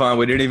has been fun.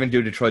 We didn't even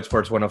do Detroit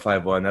Sports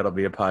 105.1. That'll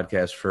be a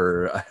podcast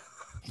for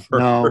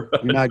No,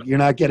 you're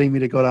not getting me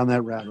to go down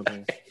that rabbit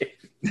hole.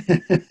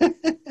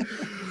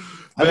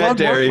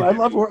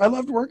 I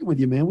loved working with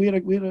you, man. We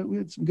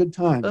had some good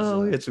times.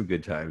 Oh, we had some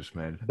good times,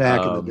 man.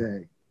 Back in the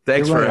day.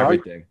 Thanks for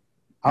everything.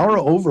 Our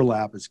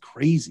overlap is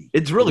crazy.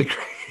 It's really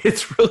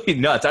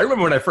nuts. I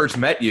remember when I first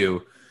met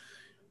you,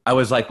 I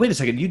was like, wait a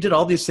second, you did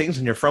all these things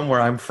and you're from where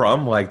I'm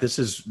from? Like, this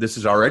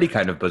is already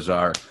kind of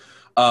bizarre.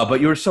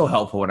 But you were so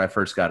helpful when I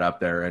first got up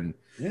there, and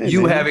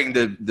having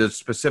the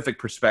specific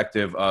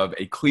perspective of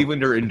a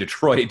Clevelander in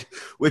Detroit,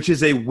 which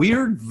is a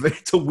weird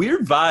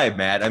vibe,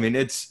 Matt. I mean,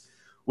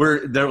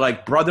 they're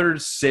like brother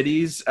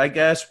cities, I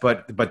guess,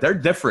 but they're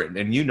different,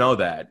 and you know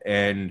that.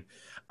 And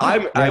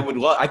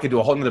I could do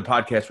a whole nother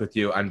podcast with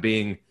you on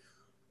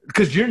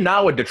because you're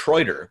now a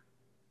Detroiter,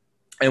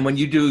 and when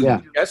you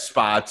do guest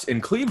spots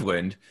in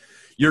Cleveland,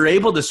 you're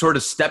able to sort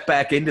of step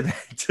back into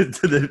that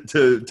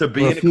to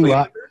being a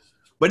Clevelander.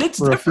 But it's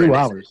for different, a few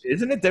hours.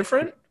 Isn't it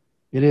different?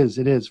 It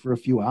is for a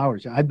few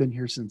hours. I've been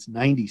here since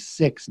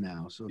 96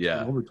 now, so it's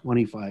been over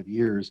 25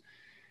 years.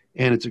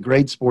 And it's a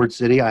great sports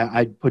city.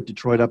 I'd put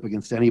Detroit up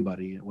against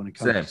anybody when it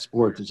comes to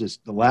sports. It's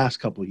just the last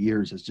couple of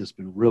years has just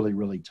been really,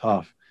 really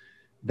tough.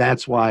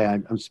 That's why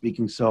I'm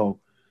speaking so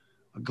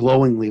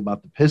glowingly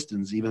about the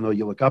Pistons, even though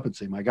you look up and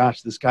say, my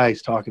gosh, this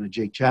guy's talking to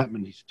Jake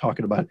Chapman. He's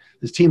talking about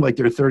this team like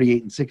they're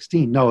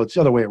 38-16. No, it's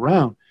the other way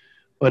around.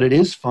 but it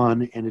is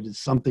fun, and it is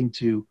something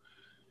to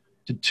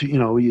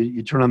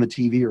you turn on the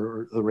TV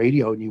or the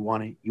radio, and you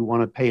want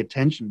to pay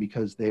attention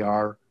because they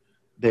are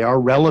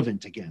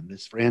relevant again.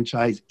 This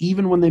franchise,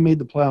 even when they made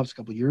the playoffs a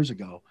couple of years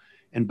ago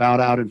and bowed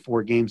out in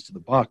 4 games to the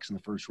Bucks in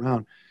the first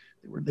round,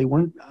 they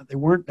weren't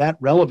that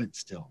relevant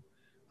still.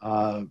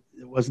 It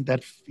wasn't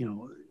that,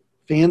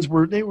 fans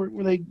were they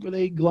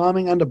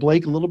glomming onto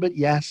Blake a little bit?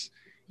 Yes.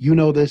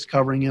 This,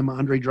 covering him.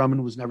 Andre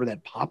Drummond was never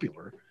that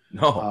popular.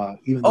 No.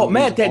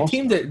 Matt, that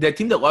team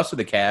that lost to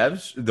the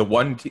Cavs, the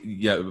one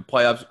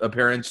playoff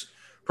appearance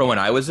from when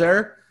I was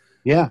there.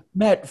 Yeah.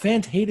 Matt,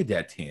 fans hated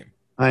that team.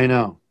 I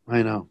know.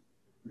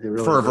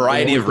 Really, for a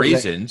variety of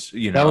reasons,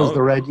 That was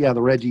the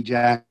Reggie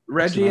Jackson.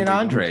 Reggie and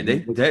Andre. They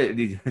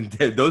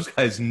those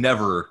guys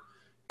never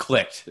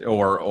clicked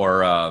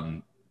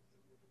or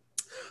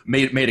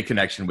made a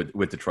connection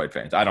with Detroit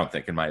fans. I don't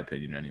think, in my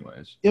opinion,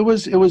 anyways. It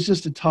was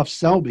just a tough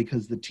sell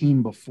because the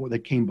team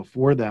that came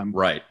before them,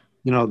 right?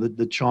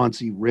 The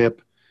Chauncey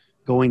Rip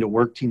going to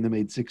work team that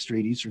made 6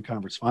 straight Eastern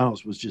Conference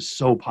Finals was just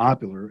so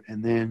popular,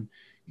 and then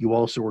you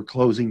also were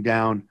closing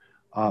down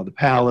the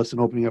Palace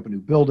and opening up a new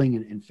building,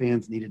 and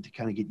fans needed to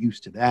kind of get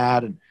used to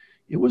that, and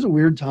it was a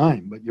weird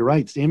time. But you're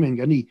right, Stan Van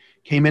Gundy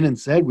came in and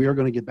said we are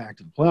going to get back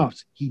to the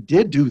playoffs. He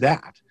did do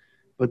that,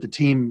 but the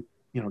team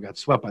got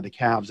swept by the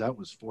Cavs. That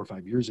was 4 or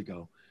 5 years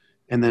ago.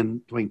 And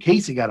then Dwayne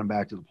Casey got them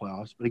back to the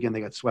playoffs. But again,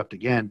 they got swept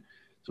again.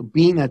 So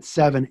being that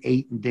 7,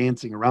 8 and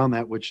dancing around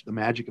that, which the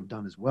Magic have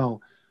done as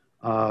well,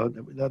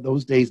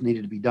 those days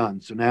needed to be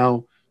done. So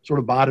now sort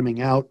of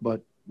bottoming out,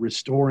 but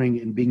restoring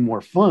and being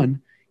more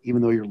fun,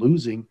 even though you're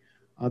losing,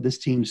 this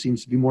team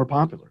seems to be more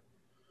popular.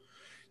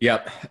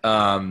 Yep.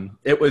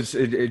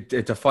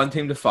 It's a fun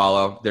team to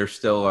follow. They're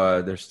still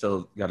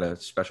got a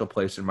special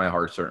place in my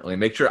heart, certainly.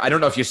 Make sure, I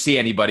don't know if you see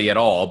anybody at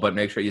all, but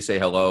make sure you say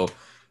hello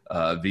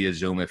via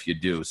Zoom if you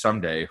do.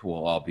 Someday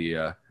we'll all be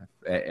at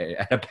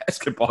a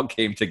basketball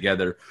game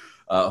together,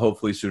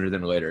 hopefully sooner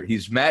than later.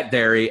 He's Matt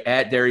Dery,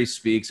 at Dery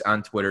Speaks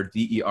on Twitter,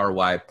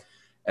 DERYSPEAKS,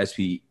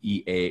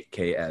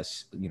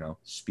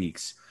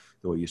 speaks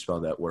the way you spell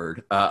that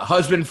word.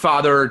 Husband,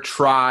 father,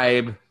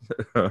 tribe,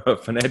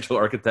 financial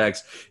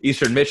architects,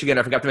 Eastern Michigan.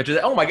 I forgot to mention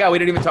that. Oh my God, we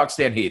didn't even talk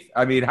Stan Heath.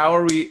 I mean, how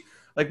are we?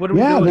 What are we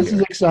doing? This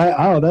is exciting.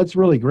 Oh, that's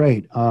really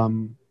great.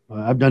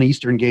 I've done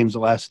Eastern games the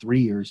last 3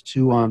 years,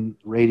 2 on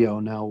radio,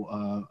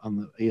 now on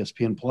the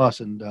ESPN Plus,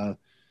 and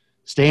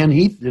Stan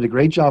Heath did a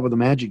great job with the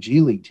Magic G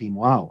League team.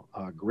 Wow,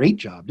 great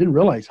job. Didn't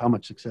realize how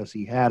much success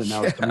he had, and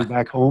now he's coming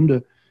back home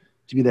to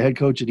be the head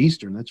coach at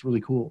Eastern. That's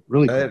really cool.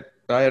 Really cool.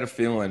 I had a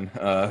feeling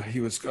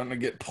he was going to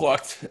get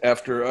plucked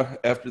after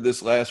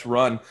this last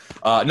run.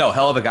 No,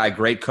 hell of a guy,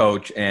 great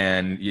coach,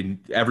 and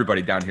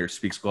everybody down here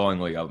speaks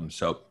glowingly of him.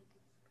 So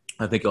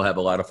I think you'll have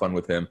a lot of fun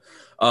with him.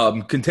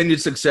 Continued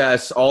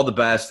success, all the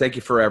best. Thank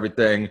you for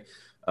everything.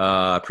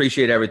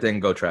 Appreciate everything.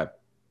 Go Trap.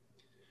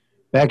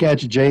 Back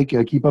at you, Jake.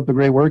 Keep up the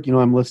great work.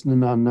 I'm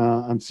listening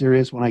on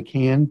Sirius when I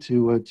can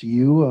to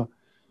you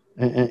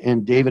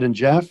and David and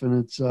Jeff,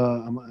 and it's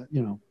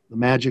the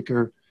Magic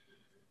are.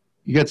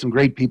 You got some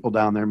great people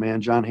down there,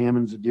 man. John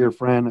Hammond's a dear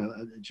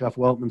friend. Jeff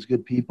Weltman's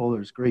good people.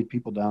 There's great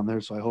people down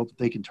there. So I hope that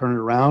they can turn it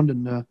around.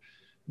 And the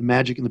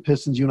Magic and the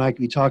Pistons, you and I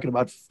could be talking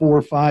about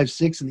 4, 5,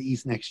 6 in the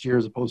East next year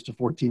as opposed to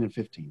 14 and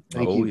 15.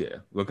 Thank you. Oh, yeah.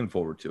 Looking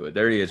forward to it.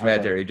 There he is,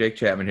 Matt Dery. Jake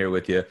Chapman here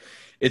with you.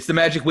 It's the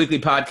Magic Weekly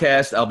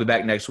Podcast. I'll be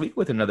back next week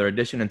with another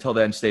edition. Until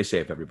then, stay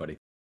safe, everybody.